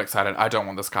 I'm not excited. I don't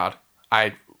want this card.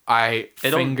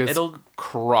 Fingers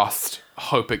crossed,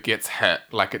 hope it gets hit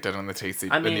like it did in the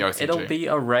TC. In the OCG. It'll be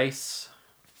a race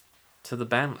to the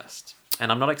ban list,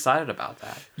 and I'm not excited about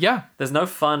that. Yeah. There's no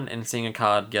fun in seeing a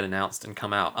card get announced and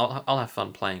come out. I'll have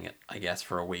fun playing it, I guess,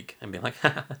 for a week and be like,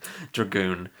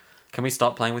 Dragoon. Can we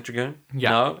stop playing with Dragoon? Yeah.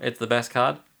 No, it's the best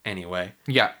card? Anyway.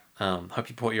 Yeah. Hope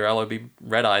you put your LOB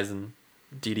Red Eyes and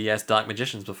DDS Dark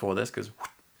Magicians before this, because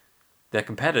they're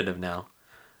competitive now.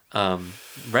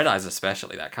 Red Eyes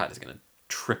especially, that card is going to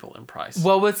triple in price.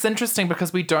 Well, it's interesting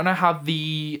because we don't know how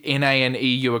the NA and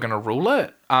EU are going to rule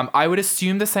it. I would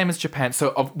assume the same as Japan. So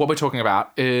what we're talking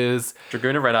about is...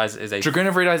 Dragoon of Red Eyes is a... Dragoon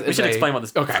of Red Eyes is We should explain what this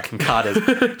fucking card is.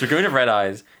 Dragoon of Red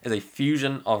Eyes is a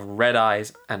fusion of Red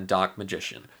Eyes and Dark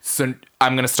Magician. So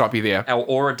I'm going to stop you there.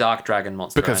 Or a Dark Dragon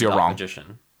monster because you're Dark wrong.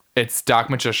 Magician. It's Dark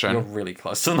Magician. You're really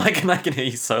close. So I can hear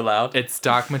you so loud. It's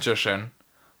Dark Magician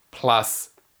plus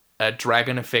a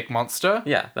Dragon Effect monster.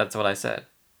 Yeah, that's what I said.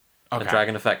 Okay. A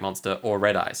Dragon Effect monster or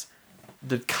Red Eyes.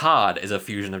 The card is a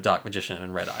fusion of Dark Magician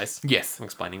and Red Eyes. Yes. I'm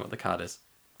explaining what the card is.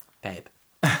 Babe.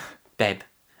 Babe.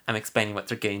 I'm explaining what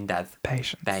Dragoon does.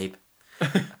 Patience. Babe.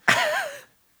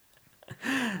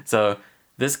 So,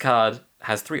 this card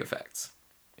has 3 effects.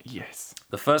 Yes.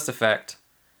 The first effect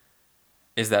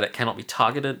is that it cannot be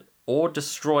targeted or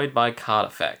destroyed by card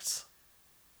effects.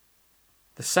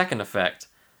 The second effect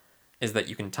is that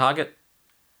you can target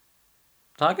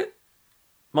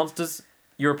monsters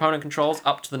your opponent controls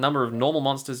up to the number of normal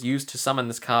monsters used to summon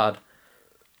this card.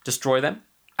 Destroy them.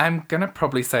 I'm going to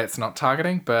probably say it's not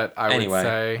targeting, but I would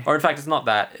say... Or in fact, it's not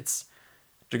that. It's...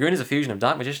 Dragoon is a fusion of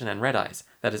Dark Magician and Red Eyes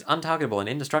that is untargetable and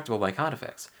indestructible by card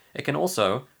effects. It can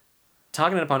also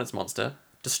target an opponent's monster,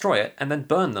 destroy it, and then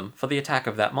burn them for the attack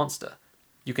of that monster.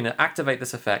 You can activate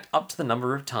this effect up to the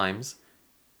number of times...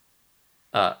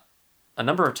 up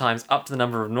to the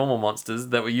number of normal monsters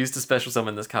that were used to special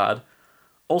summon this card.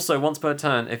 Also, once per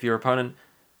turn, if your opponent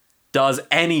does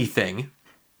anything,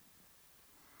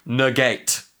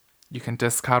 negate. You can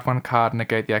discard 1 card,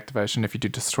 negate the activation if you do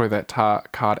destroy that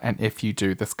card, and if you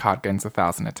do, this card gains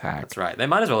 1,000 attack. That's right. They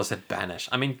might as well have said banish.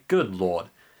 I mean, good lord.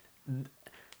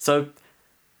 So,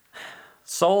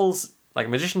 Souls, like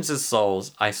Magicians'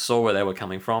 Souls, I saw where they were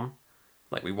coming from.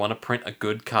 Like, we want to print a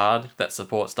good card that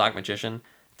supports Dark Magician.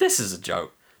 This is a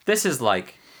joke. This is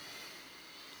like...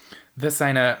 This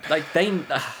ain't it. Like,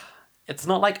 it's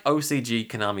not like OCG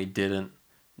Konami didn't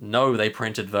know they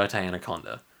printed Verte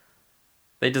Anaconda.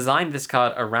 They designed this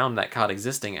card around that card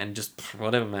existing and just,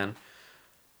 whatever, man.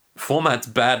 Format's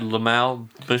bad, Lmao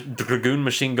Dragun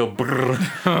machine go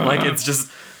brrrrr. Like, it's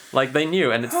just, like, they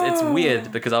knew. And it's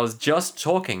weird because I was just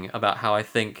talking about how I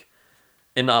think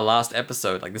in our last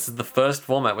episode, like, this is the first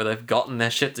format where they've gotten their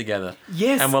shit together.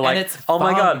 Yes, and we're like, and it's oh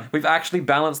my fun. god, we've actually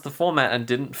balanced the format and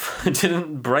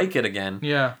didn't break it again.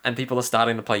 Yeah. And people are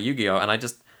starting to play Yu-Gi-Oh! And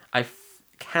I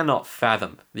cannot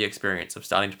fathom the experience of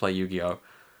starting to play Yu-Gi-Oh!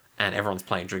 And everyone's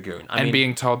playing Dragoon. I mean,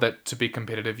 being told that to be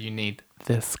competitive, you need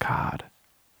this card.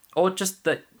 Or just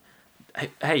that,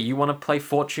 hey, you want to play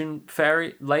Fortune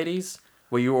Fairy Ladies?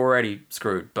 Well, you're already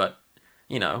screwed, but,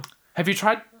 you know. Have you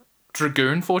tried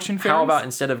Dragoon Fortune Fairies? How about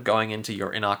instead of going into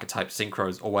your in-archetype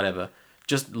synchros or whatever,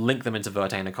 just link them into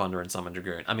Verte Anaconda and summon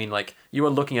Dragoon? I mean, like, you are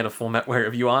looking at a format where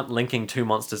if you aren't linking 2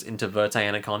 monsters into Verte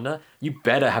Anaconda, you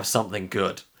better have something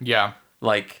good. Yeah.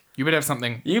 Like... You better have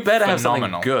something have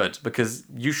something good, because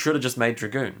you should have just made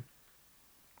Dragoon.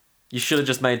 You should have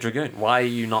just made Dragoon. Why are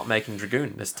you not making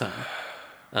Dragoon this turn?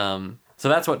 So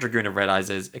that's what Dragoon of Red Eyes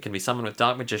is. It can be summoned with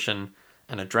Dark Magician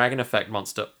and a Dragon Effect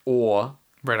monster or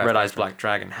Red Eyes Black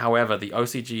Dragon. However, the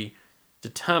OCG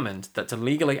determined that to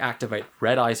legally activate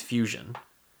Red Eyes Fusion,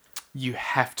 you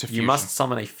have to fusion. You must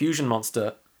summon a fusion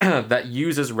monster that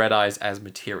uses Red Eyes as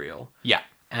material. Yeah.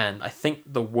 And I think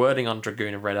the wording on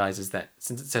Dragoon of Red Eyes is that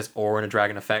since it says or in a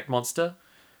Dragon Effect monster,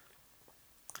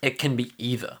 it can be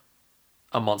either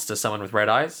a monster summoned with Red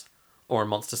Eyes or a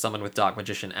monster summoned with Dark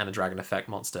Magician and a Dragon Effect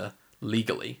monster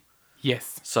legally.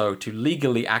 Yes. So to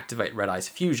legally activate Red Eyes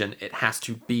Fusion, it has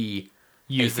to be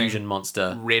using a fusion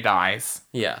monster. Red Eyes.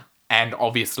 Yeah. And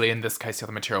obviously in this case the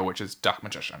other material, which is Dark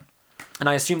Magician. And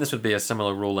I assume this would be a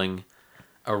similar ruling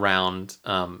around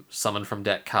summon from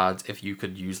deck cards if you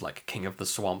could use like King of the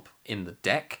Swamp in the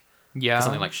deck. Yeah. For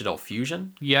something like Shaddoll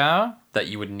Fusion. Yeah. That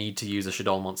you would need to use a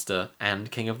Shaddoll monster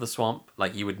and King of the Swamp.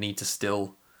 Like you would need to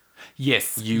still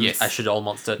use a Shaddoll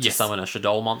monster to summon a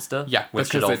Shaddoll monster. Yeah. With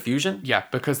Shaddoll Fusion. Yeah,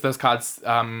 because those cards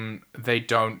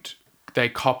they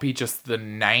copy just the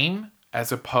name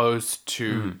as opposed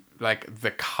to like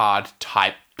the card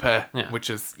type,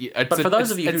 which is but for those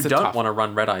of you who don't want to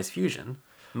run Red Eyes Fusion,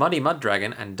 Muddy Mud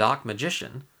Dragon and Dark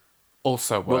Magician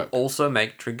also will also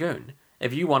make Dragoon.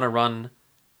 If you want to run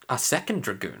a second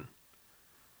Dragoon,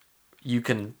 you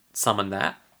can summon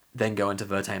that, then go into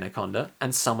Verte Anaconda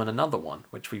and summon another one,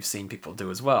 which we've seen people do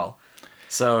as well.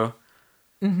 So...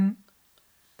 I'm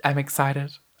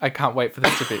excited. I can't wait for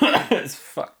this to be...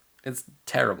 It's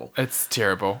terrible. It's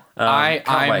terrible. I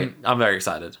can't wait. I'm very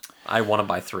excited. I want to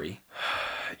buy 3.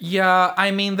 Yeah,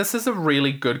 I mean, this is a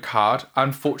really good card.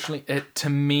 Unfortunately, it, to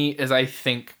me, is, I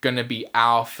think, going to be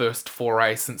our first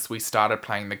foray since we started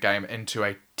playing the game into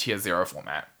a Tier 0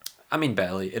 format. I mean,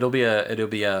 barely. It'll be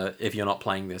a if you're not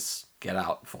playing this, get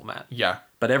out format. Yeah.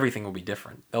 But everything will be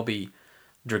different. There'll be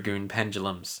Dragoon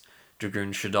Pendulums,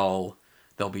 Dragoon Shaddoll,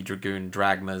 there'll be Dragoon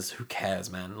Dragmas. Who cares,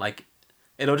 man? Like,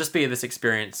 it'll just be this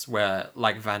experience where,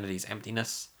 like Vanity's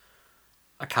Emptiness,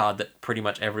 a card that pretty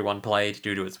much everyone played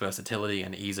due to its versatility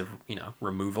and ease of,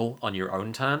 removal on your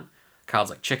own turn. Cards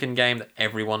like Chicken Game that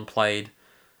everyone played.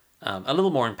 A little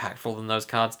more impactful than those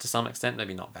cards to some extent.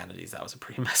 Maybe not Vanities, that was a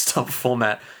pretty messed up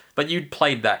format. But you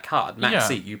played that card.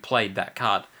 Maxi, you played that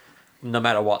card. no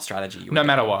matter what strategy you. No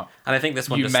matter what. And I think this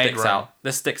one just sticks out.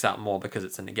 This sticks out more because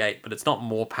it's a negate, but it's not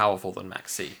more powerful than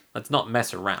Max C. Let's not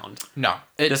mess around. No,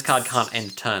 this card can't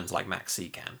end turns like Max C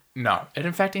can. No, it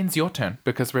in fact ends your turn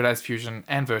because Red Eyes Fusion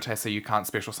and Verte say you can't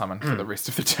special summon for the rest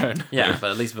of the turn. Yeah,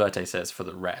 but at least Verte says for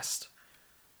the rest.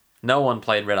 No one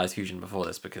played Red Eyes Fusion before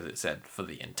this because it said for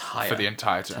the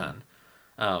entire turn.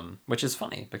 Which is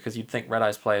funny because you'd think Red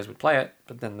Eyes players would play it,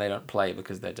 but then they don't play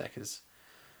because their deck is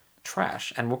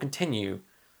trash and will continue.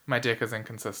 My deck is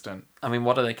inconsistent. I mean,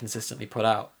 what do they consistently put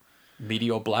out?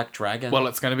 Meteor Black Dragon? Well,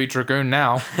 it's going to be Dragoon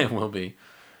now. It will be.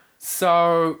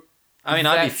 So... I mean,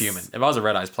 I'd be fuming. If I was a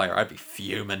Red Eyes player, I'd be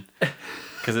fuming.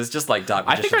 Because it's just like Dark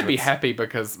Magician. I think I'd be happy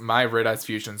because my Red Eyes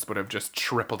Fusions would have just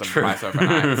tripled in price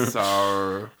overnight.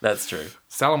 So... That's true.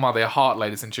 Sell them while they're hot,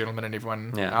 ladies and gentlemen, and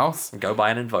everyone else. Go buy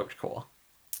an Invoked Core.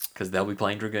 Because they'll be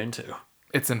playing Dragoon too.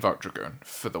 It's Invoked Dragoon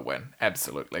for the win.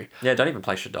 Absolutely. Yeah, don't even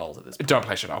play Shaddolls at this point. Don't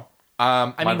play Shaddol.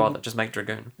 Why bother? Just make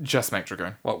Dragoon. Just make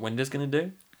Dragoon. What Winder's going to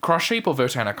do? Cross Sheep or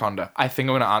Verte Anaconda? I think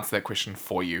I'm going to answer that question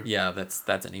for you. Yeah,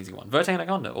 that's an easy one. Verte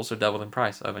Anaconda also doubled in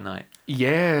price overnight.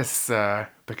 Yes,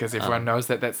 because everyone knows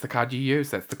that that's the card you use.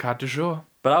 That's the card du jour.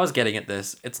 But I was getting at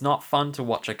this. It's not fun to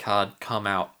watch a card come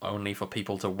out only for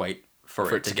people to wait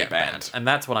for it to get banned. And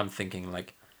that's what I'm thinking.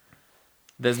 Like,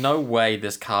 there's no way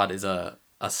this card is a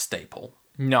staple.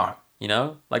 No. You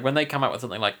know? Like, when they come out with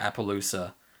something like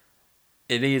Appaloosa,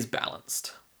 it is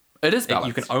balanced. It is balanced.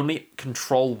 You can only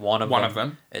control one of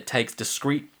them. It takes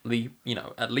discreetly,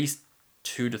 at least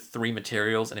 2 to 3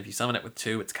 materials. And if you summon it with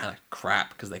 2, it's kind of crap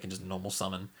because they can just normal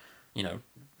summon,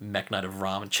 Mech Knight of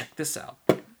Ram. And check this out.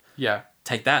 Yeah.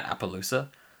 Take that, Appaloosa.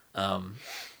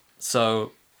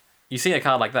 So you see a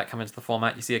card like that come into the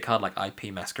format. You see a card like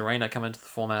IP Masquerena come into the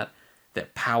format. They're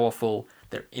powerful.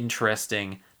 They're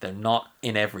interesting. They're not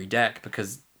in every deck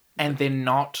because... And they're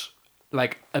not,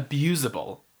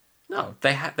 abusable. No,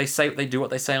 they do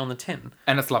what they say on the tin.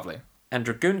 And it's lovely. And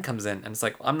Dragoon comes in and it's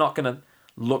like, I'm not going to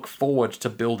look forward to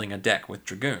building a deck with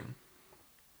Dragoon.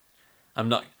 I'm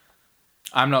not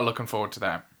looking forward to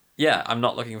that. Yeah, I'm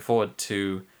not looking forward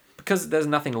to... Because there's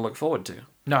nothing to look forward to.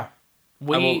 No.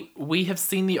 We have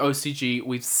seen the OCG,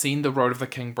 we've seen the Road of the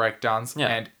King breakdowns,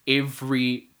 and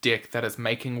every deck that is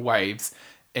making waves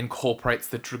incorporates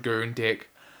the Dragoon deck,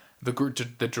 the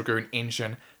Dragoon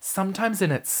engine, sometimes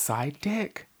in its side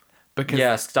deck.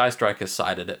 Because Sky Strikers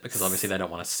sided it because obviously they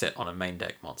don't want to sit on a main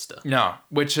deck monster. No,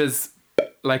 which is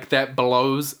that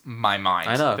blows my mind.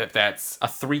 I know. That's a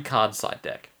 3-card side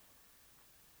deck.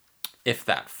 If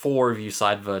that, 4 of you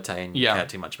side Verte and you care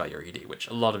too much about your ED, which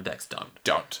a lot of decks don't.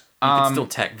 You can still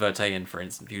tech Verte in for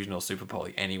Instant Fusion or Super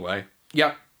Poly anyway.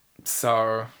 Yep.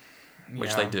 So,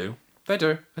 which they do. They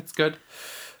do. It's good.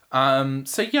 It'll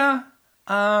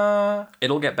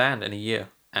get banned in a year.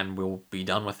 And we'll be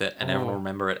done with it, and everyone will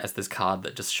remember it as this card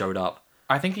that just showed up.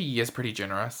 I think a year's pretty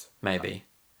generous. Maybe.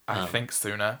 I think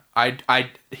sooner.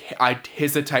 I'd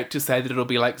hesitate to say that it'll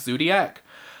be like Zodiac,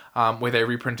 where they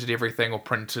reprinted everything or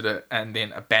printed it and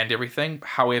then banned everything.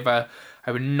 However,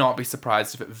 I would not be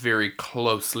surprised if it very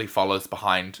closely follows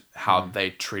behind how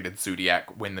they treated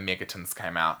Zodiac when the Megatons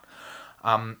came out.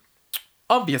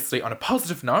 Obviously, on a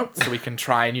positive note, so we can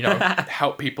try and,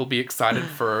 help people be excited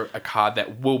for a card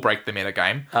that will break the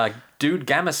metagame. Dude,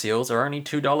 Gamma Seals are only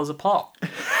 $2 a pop.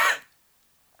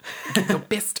 The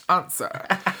best answer.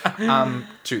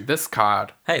 To this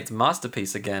card. Hey, it's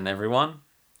Masterpiece again, everyone.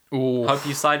 Ooh. Hope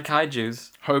you side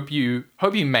Kaijus. Hope you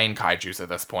main Kaijus at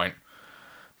this point.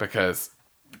 Because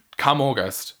come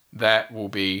August, that will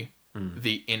be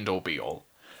the end-all be-all.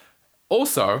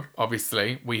 Also,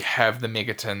 obviously, we have the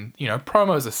Megaton,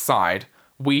 promos aside,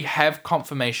 we have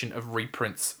confirmation of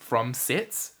reprints from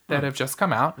sets that have just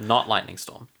come out. Not Lightning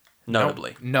Storm,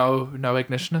 notably. No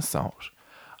Ignition Assault.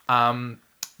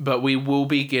 But we will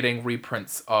be getting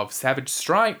reprints of Savage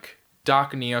Strike,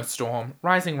 Dark Neostorm,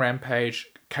 Rising Rampage,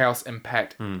 Chaos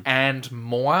Impact, and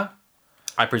more.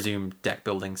 I presume deck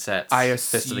building sets,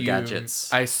 Fist of the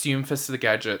Gadgets. I assume Fist of the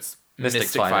Gadgets. Mystic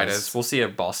Fighters. We'll see a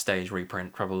boss stage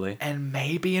reprint, probably. And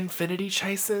maybe Infinity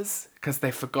Chasers, because they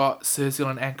forgot Cerzul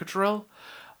and Anchadrill.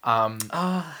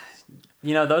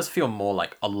 Those feel more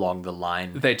like along the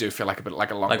line. They do feel like a bit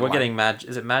like along the line. Like we're getting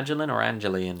is it Magdalene or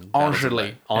Angeli in...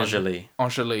 Angeli.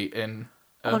 Angeli in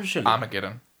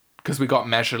Armageddon. Because we got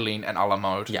Magdalene and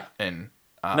Alamode in...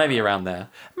 maybe around there.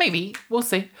 Maybe. We'll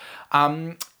see.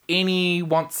 Any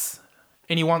wants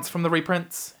from the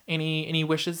reprints? Any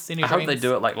wishes? Any dreams? I hope they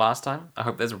do it like last time. I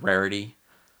hope there's rarity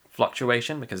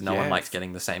fluctuation because no one likes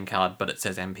getting the same card, but it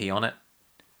says MP on it.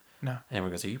 No. And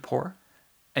everyone goes, are you poor?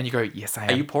 And you go, yes, I am.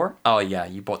 Are you poor? Oh, yeah,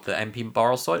 you bought the MP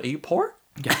Borrel Sword. Are you poor?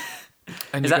 Yeah.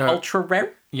 And is that ultra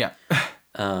rare? Yeah.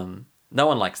 No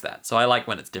one likes that. So I like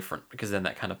when it's different, because then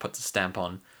that kind of puts a stamp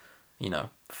on,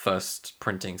 first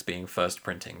printings being first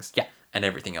printings. Yeah. And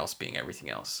everything else being everything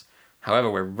else. However,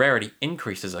 where rarity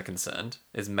increases are concerned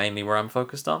is mainly where I'm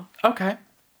focused on. Okay.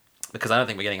 Because I don't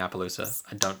think we're getting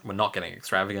Appaloosa. We're not getting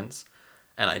Extravagance.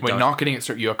 And we're not getting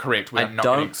You're correct. We're not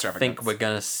getting Extravagance. I don't think we're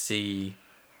going to see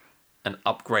an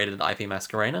upgraded IP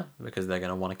Masquerena, because they're going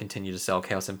to want to continue to sell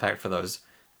Chaos Impact for those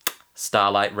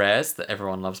Starlight rares that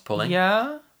everyone loves pulling.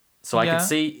 Yeah. So I could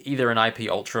see either an IP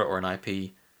Ultra or an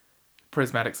IP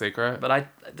Prismatic Secret. But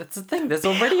that's the thing. There's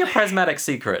already a Prismatic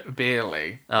Secret.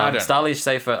 Barely. Starlight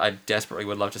Safer, I desperately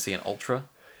would love to see an Ultra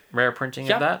rare printing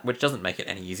of that, which doesn't make it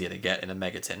any easier to get in a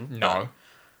Mega Tin. No.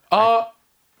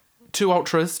 2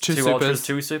 Ultras, 2 Supers. 2 Ultras,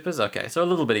 2 Supers? Okay, so a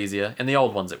little bit easier. In the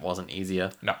old ones, it wasn't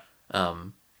easier. No.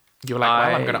 You were like,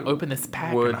 well, I'm going to open this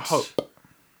pack and hope.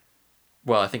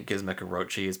 Well, I think Gizmo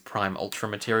Orochi is prime Ultra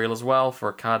material as well for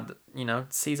a card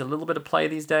that, sees a little bit of play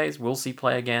these days. We'll see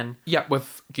play again. Yeah,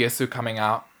 with Gearsu coming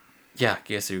out. Yeah,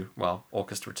 Gearsu. Well,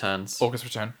 Orchestra returns. Orchestra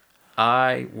return.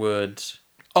 I would...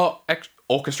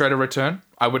 Orchestrator return.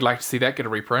 I would like to see that get a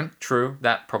reprint. True,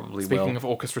 that probably will. Speaking of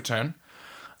Orchestra return.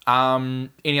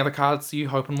 Any other cards you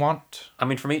hope and want? I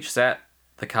mean, from each set,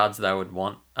 the cards that I would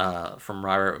want from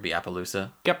Rara, it would be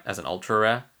Appaloosa. Yep. As an Ultra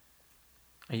Rare.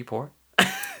 Are you poor?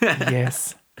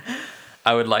 Yes.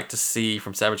 I would like to see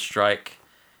from Savage Strike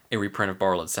a reprint of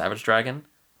Borreled Savage Dragon,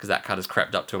 because that card has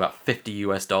crept up to about $50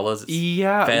 US.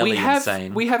 It's fairly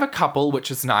insane. We have a couple,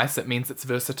 which is nice. It means it's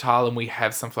versatile, and we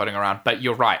have some floating around. But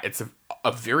you're right, it's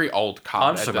a very old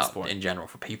card at this point. In general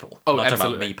for people. Oh, not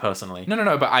absolutely. About me personally.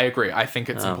 No, but I agree. I think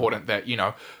it's important that,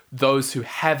 those who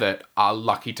have it are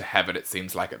lucky to have it, it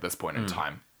seems like, at this point in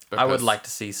time. I would like to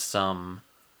see some...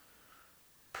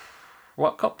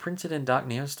 What got printed in Dark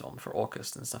Neostorm for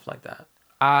Orcust and stuff like that?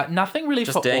 Nothing really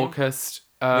just for Ding. Orcust.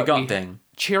 We got Ding.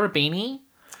 Cherubini.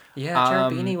 Yeah,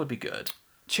 Cherubini would be good.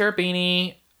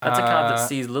 Cherubini. That's a card that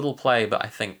sees little play, but I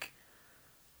think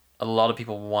a lot of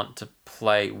people want to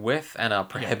play with and are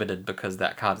prohibited because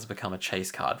that card has become a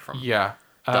chase card from Dark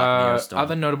Neostorm.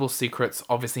 Other notable secrets,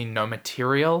 obviously no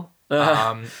material.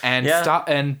 And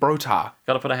Brotar.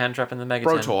 Got to put a hand trap in the Mega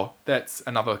Brotor. That's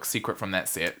another secret from that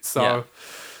set. So...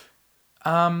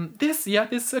 there's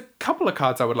a couple of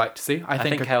cards I would like to see. I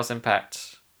think Chaos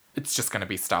Impact. It's just going to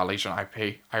be Star Legion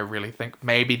IP. I really think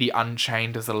maybe the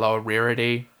Unchained is a lower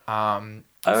rarity.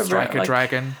 Striker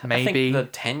Dragon, maybe. I think the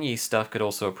Tenyi stuff could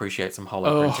also appreciate some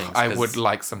holo printings. I would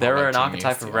like some. There are an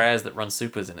archetype of rares that run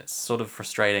supers, and it's sort of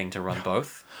frustrating to run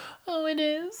both. Oh, it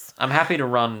is. I'm happy to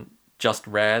run just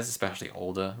rares, especially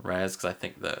older rares, because I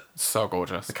think so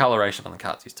gorgeous. The coloration on the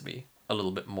cards used to be a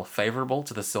little bit more favorable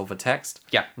to the silver text.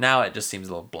 Yeah. Now it just seems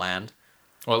a little bland.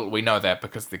 Well, we know that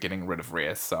because they're getting rid of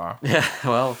rares, so... Yeah,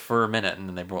 well, for a minute, and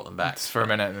then they brought them back. It's for a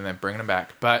minute, and then they're bringing them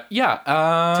back. But, yeah,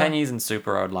 Tenyis and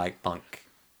Super, I would like Monk.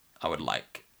 I would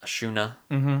like Ashuna.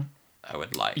 Mm-hmm. I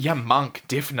would like... Yeah, Monk,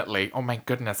 definitely. Oh my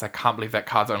goodness, I can't believe that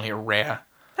card's only a rare.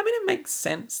 I mean, it makes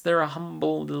sense. They're a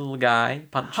humble little guy,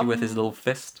 punchy with his little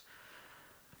fist.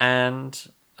 And,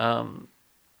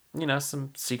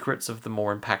 some secrets of the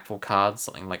more impactful cards,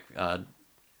 something like,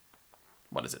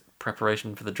 what is it?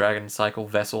 Preparation for the Dragon Cycle,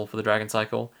 Vessel for the Dragon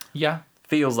Cycle. Yeah.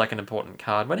 Feels like an important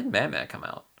card. When did Mare come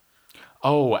out?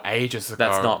 Oh, ages ago.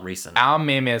 That's not recent. Our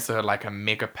Memes are like a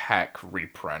mega pack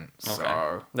reprint, so...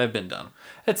 Okay. They've been done.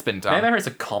 It's been done. Mare is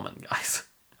a common, guys.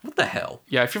 What the hell?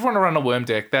 Yeah, if you want to run a worm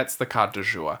deck, that's the card du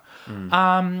jour.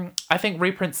 I think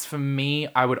reprints for me,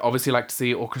 I would obviously like to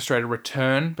see Orchestrated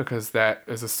Return, because that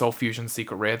is a Soul Fusion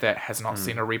secret rare that has not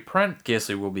seen a reprint.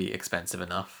 Gearsu will be expensive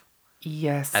enough.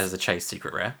 Yes. As a chase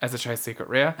secret rare.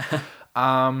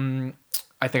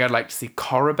 I think I'd like to see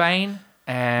Korribane.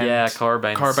 And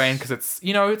Korribane, because it's,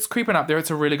 it's creeping up there. It's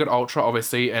a really good Ultra,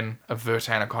 obviously, in a Vert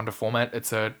Anaconda format.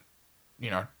 It's a,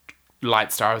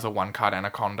 Lightstar is a 1-card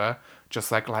Anaconda,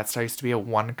 just like Lightstar used to be a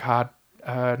 1-card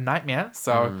Nightmare.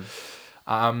 So,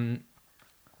 I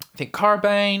think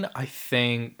Korribane,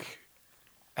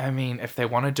 if they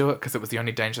want to do it, because it was the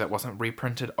only danger that wasn't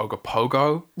reprinted,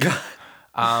 Ogopogo.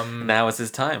 Now is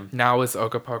his time. Now is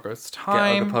Ogopogo's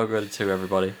time. Get Ogopogo to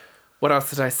everybody. What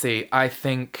else did I see? I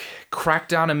think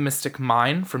Crackdown and Mystic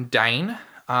Mine from Dane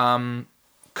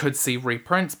could see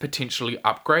reprints, potentially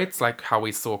upgrades, like how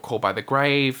we saw Call by the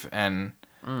Grave and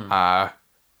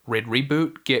Red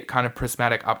Reboot get kind of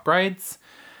prismatic upgrades.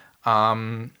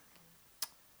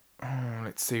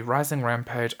 Let's see, Rising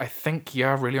Rampage. I think,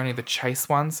 really only the chase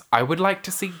ones. I would like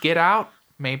to see Get Out,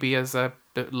 maybe as a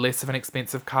bit less of an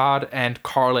expensive card, and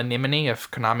Coral Anemone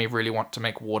if Konami really want to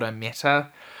make water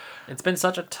meta. It's been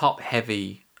such a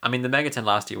top-heavy... I mean, the Megaton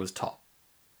last year was top.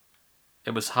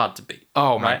 it was hard to beat.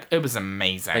 Oh my, it was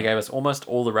amazing. They gave us almost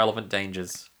all the relevant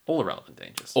dangers. All the relevant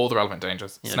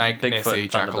dangers. Snake, Bigfoot, Nessie,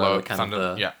 Jackalope,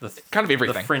 Thunder. Kind of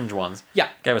everything. The fringe ones. Yeah.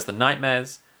 Gave us the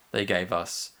nightmares. They gave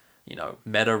us,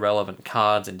 meta-relevant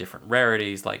cards and different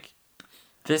rarities. Like,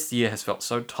 this year has felt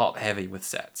so top-heavy with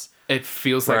sets. It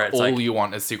feels like all you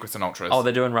want is Secrets and Ultras. Oh,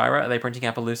 they're doing Ryra? Are they printing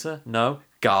Appaloosa? No?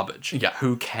 Garbage. Yeah.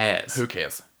 Who cares?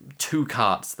 2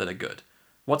 cards that are good.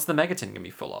 What's the Megaton going to be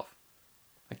full of?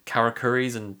 Like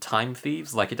Karakuris and Time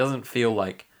Thieves? Like, it doesn't feel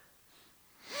like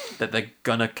that they're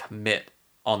gonna commit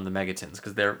on the Megatons,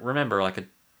 because they're, remember, like a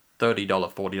 $30,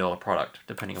 $40 product,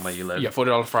 depending on where you live. Yeah,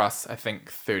 $40 for us, I think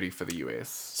 $30 for the US.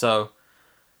 So,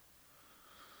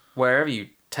 wherever you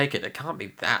take it, it can't be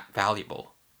that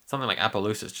valuable. Something like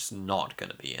Appaloosa is just not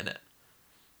gonna be in it.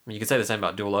 I mean, you could say the same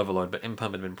about Dual Overload, but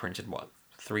Imperm had been printed,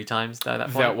 3 times at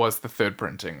that point? That was the 3rd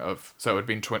printing of, so it had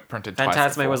been printed twice.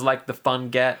 Phantasme was like the fun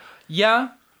get.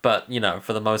 Yeah. But,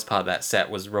 for the most part, that set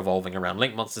was revolving around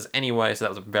Link monsters anyway, so that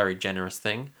was a very generous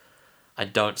thing. I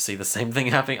don't see the same thing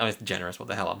happening. I mean, it's generous, what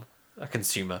the hell? I'm a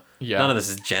consumer. Yeah. None of this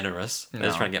is generous. They're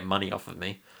just trying to get money off of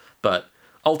me. But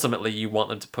ultimately, you want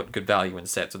them to put good value in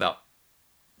sets without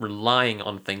relying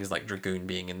on things like Dragoon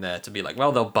being in there to be like,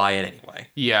 well, they'll buy it anyway.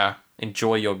 Yeah.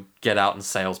 Enjoy your get out and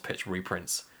sales pitch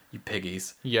reprints, you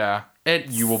piggies. Yeah.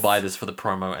 You will buy this for the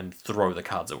promo and throw the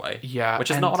cards away. Yeah. Which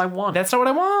is not what I want. That's not what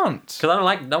I want. Because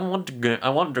I don't want Dragoon. I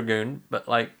want Dragoon, but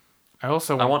like... I want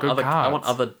good cards. I want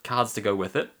other cards to go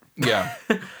with it. Yeah.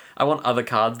 I want other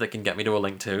cards that can get me to a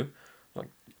Link 2. Like...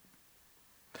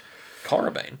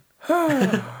 Korribane.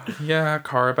 Yeah,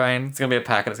 Korribane. It's going to be a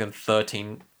pack and it's going to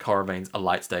 13 Korribanes, a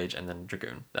light stage, and then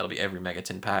Dragoon. That'll be every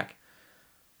Megaton pack.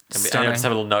 And just have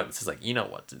a little note that says, like, you know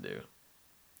what to do.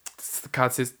 The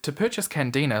card says, to purchase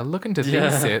Candina, look into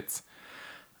these sets.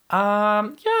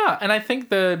 Yeah, and I think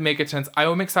the Megatons, I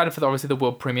am excited for obviously the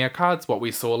world premiere cards. What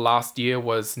we saw last year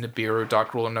was Nibiru,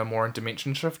 Dark Ruler No More, and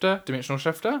Dimensional Shifter.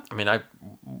 I mean, I'm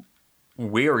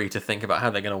weary to think about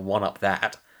how they're going to one-up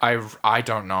that. I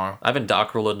don't know. I've been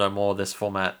Dark Ruler No More this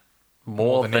format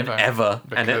more than ever,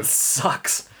 and it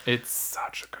sucks. It's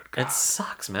such a good card. It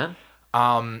sucks, man.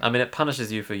 I mean, it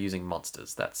punishes you for using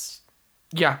monsters. That's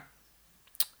pretty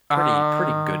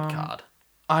good card.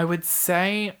 I would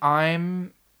say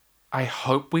I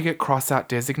hope we get Crossout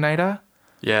Designator.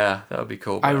 Yeah, that would be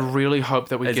cool. I really hope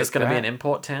that we get that. Is this going to be an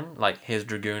import 10? Like, here's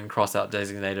Dragoon, Crossout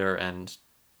Designator, and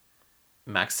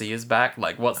Maxi is back?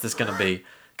 Like, what's this going to be?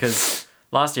 Because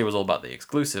last year was all about the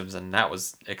exclusives, and that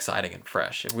was exciting and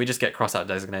fresh. If we just get Crossout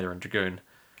Designator and Dragoon,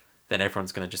 then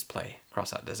everyone's going to just play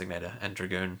Crossout Designator and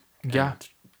Dragoon. Yeah. And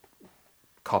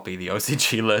copy the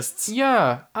OCG lists.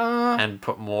 Yeah. And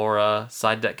put more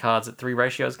side deck cards at 3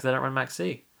 ratios because they don't run Max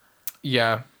C.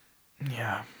 Yeah.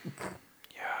 Yeah.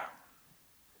 Yeah.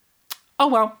 Oh,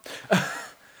 well.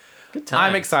 Good time.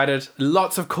 I'm excited.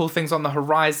 Lots of cool things on the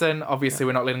horizon. Obviously,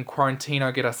 we're not letting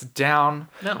Quarantino get us down.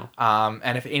 No.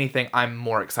 And if anything, I'm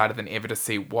more excited than ever to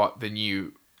see what the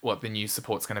new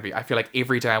support's going to be. I feel like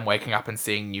every day I'm waking up and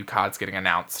seeing new cards getting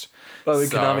announced. Well,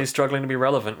 Konami's struggling to be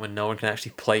relevant when no one can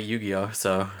actually play Yu-Gi-Oh!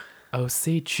 So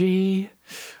OCG.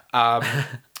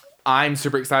 I'm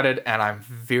super excited, and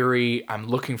I'm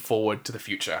looking forward to the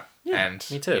future. Yeah, and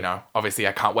me too. Obviously,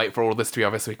 I can't wait for all this to be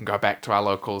over so we can go back to our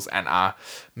locals and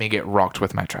me get rocked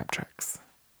with my trap tricks,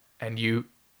 and you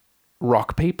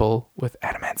rock people with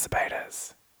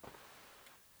Adamantibators.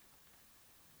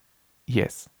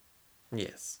 Yes.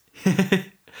 Yes.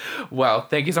 Well,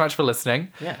 thank you so much for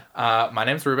listening. Yeah. My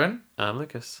name's Ruben. I'm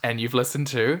Lucas. And you've listened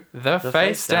to The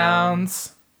Face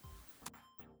Downs.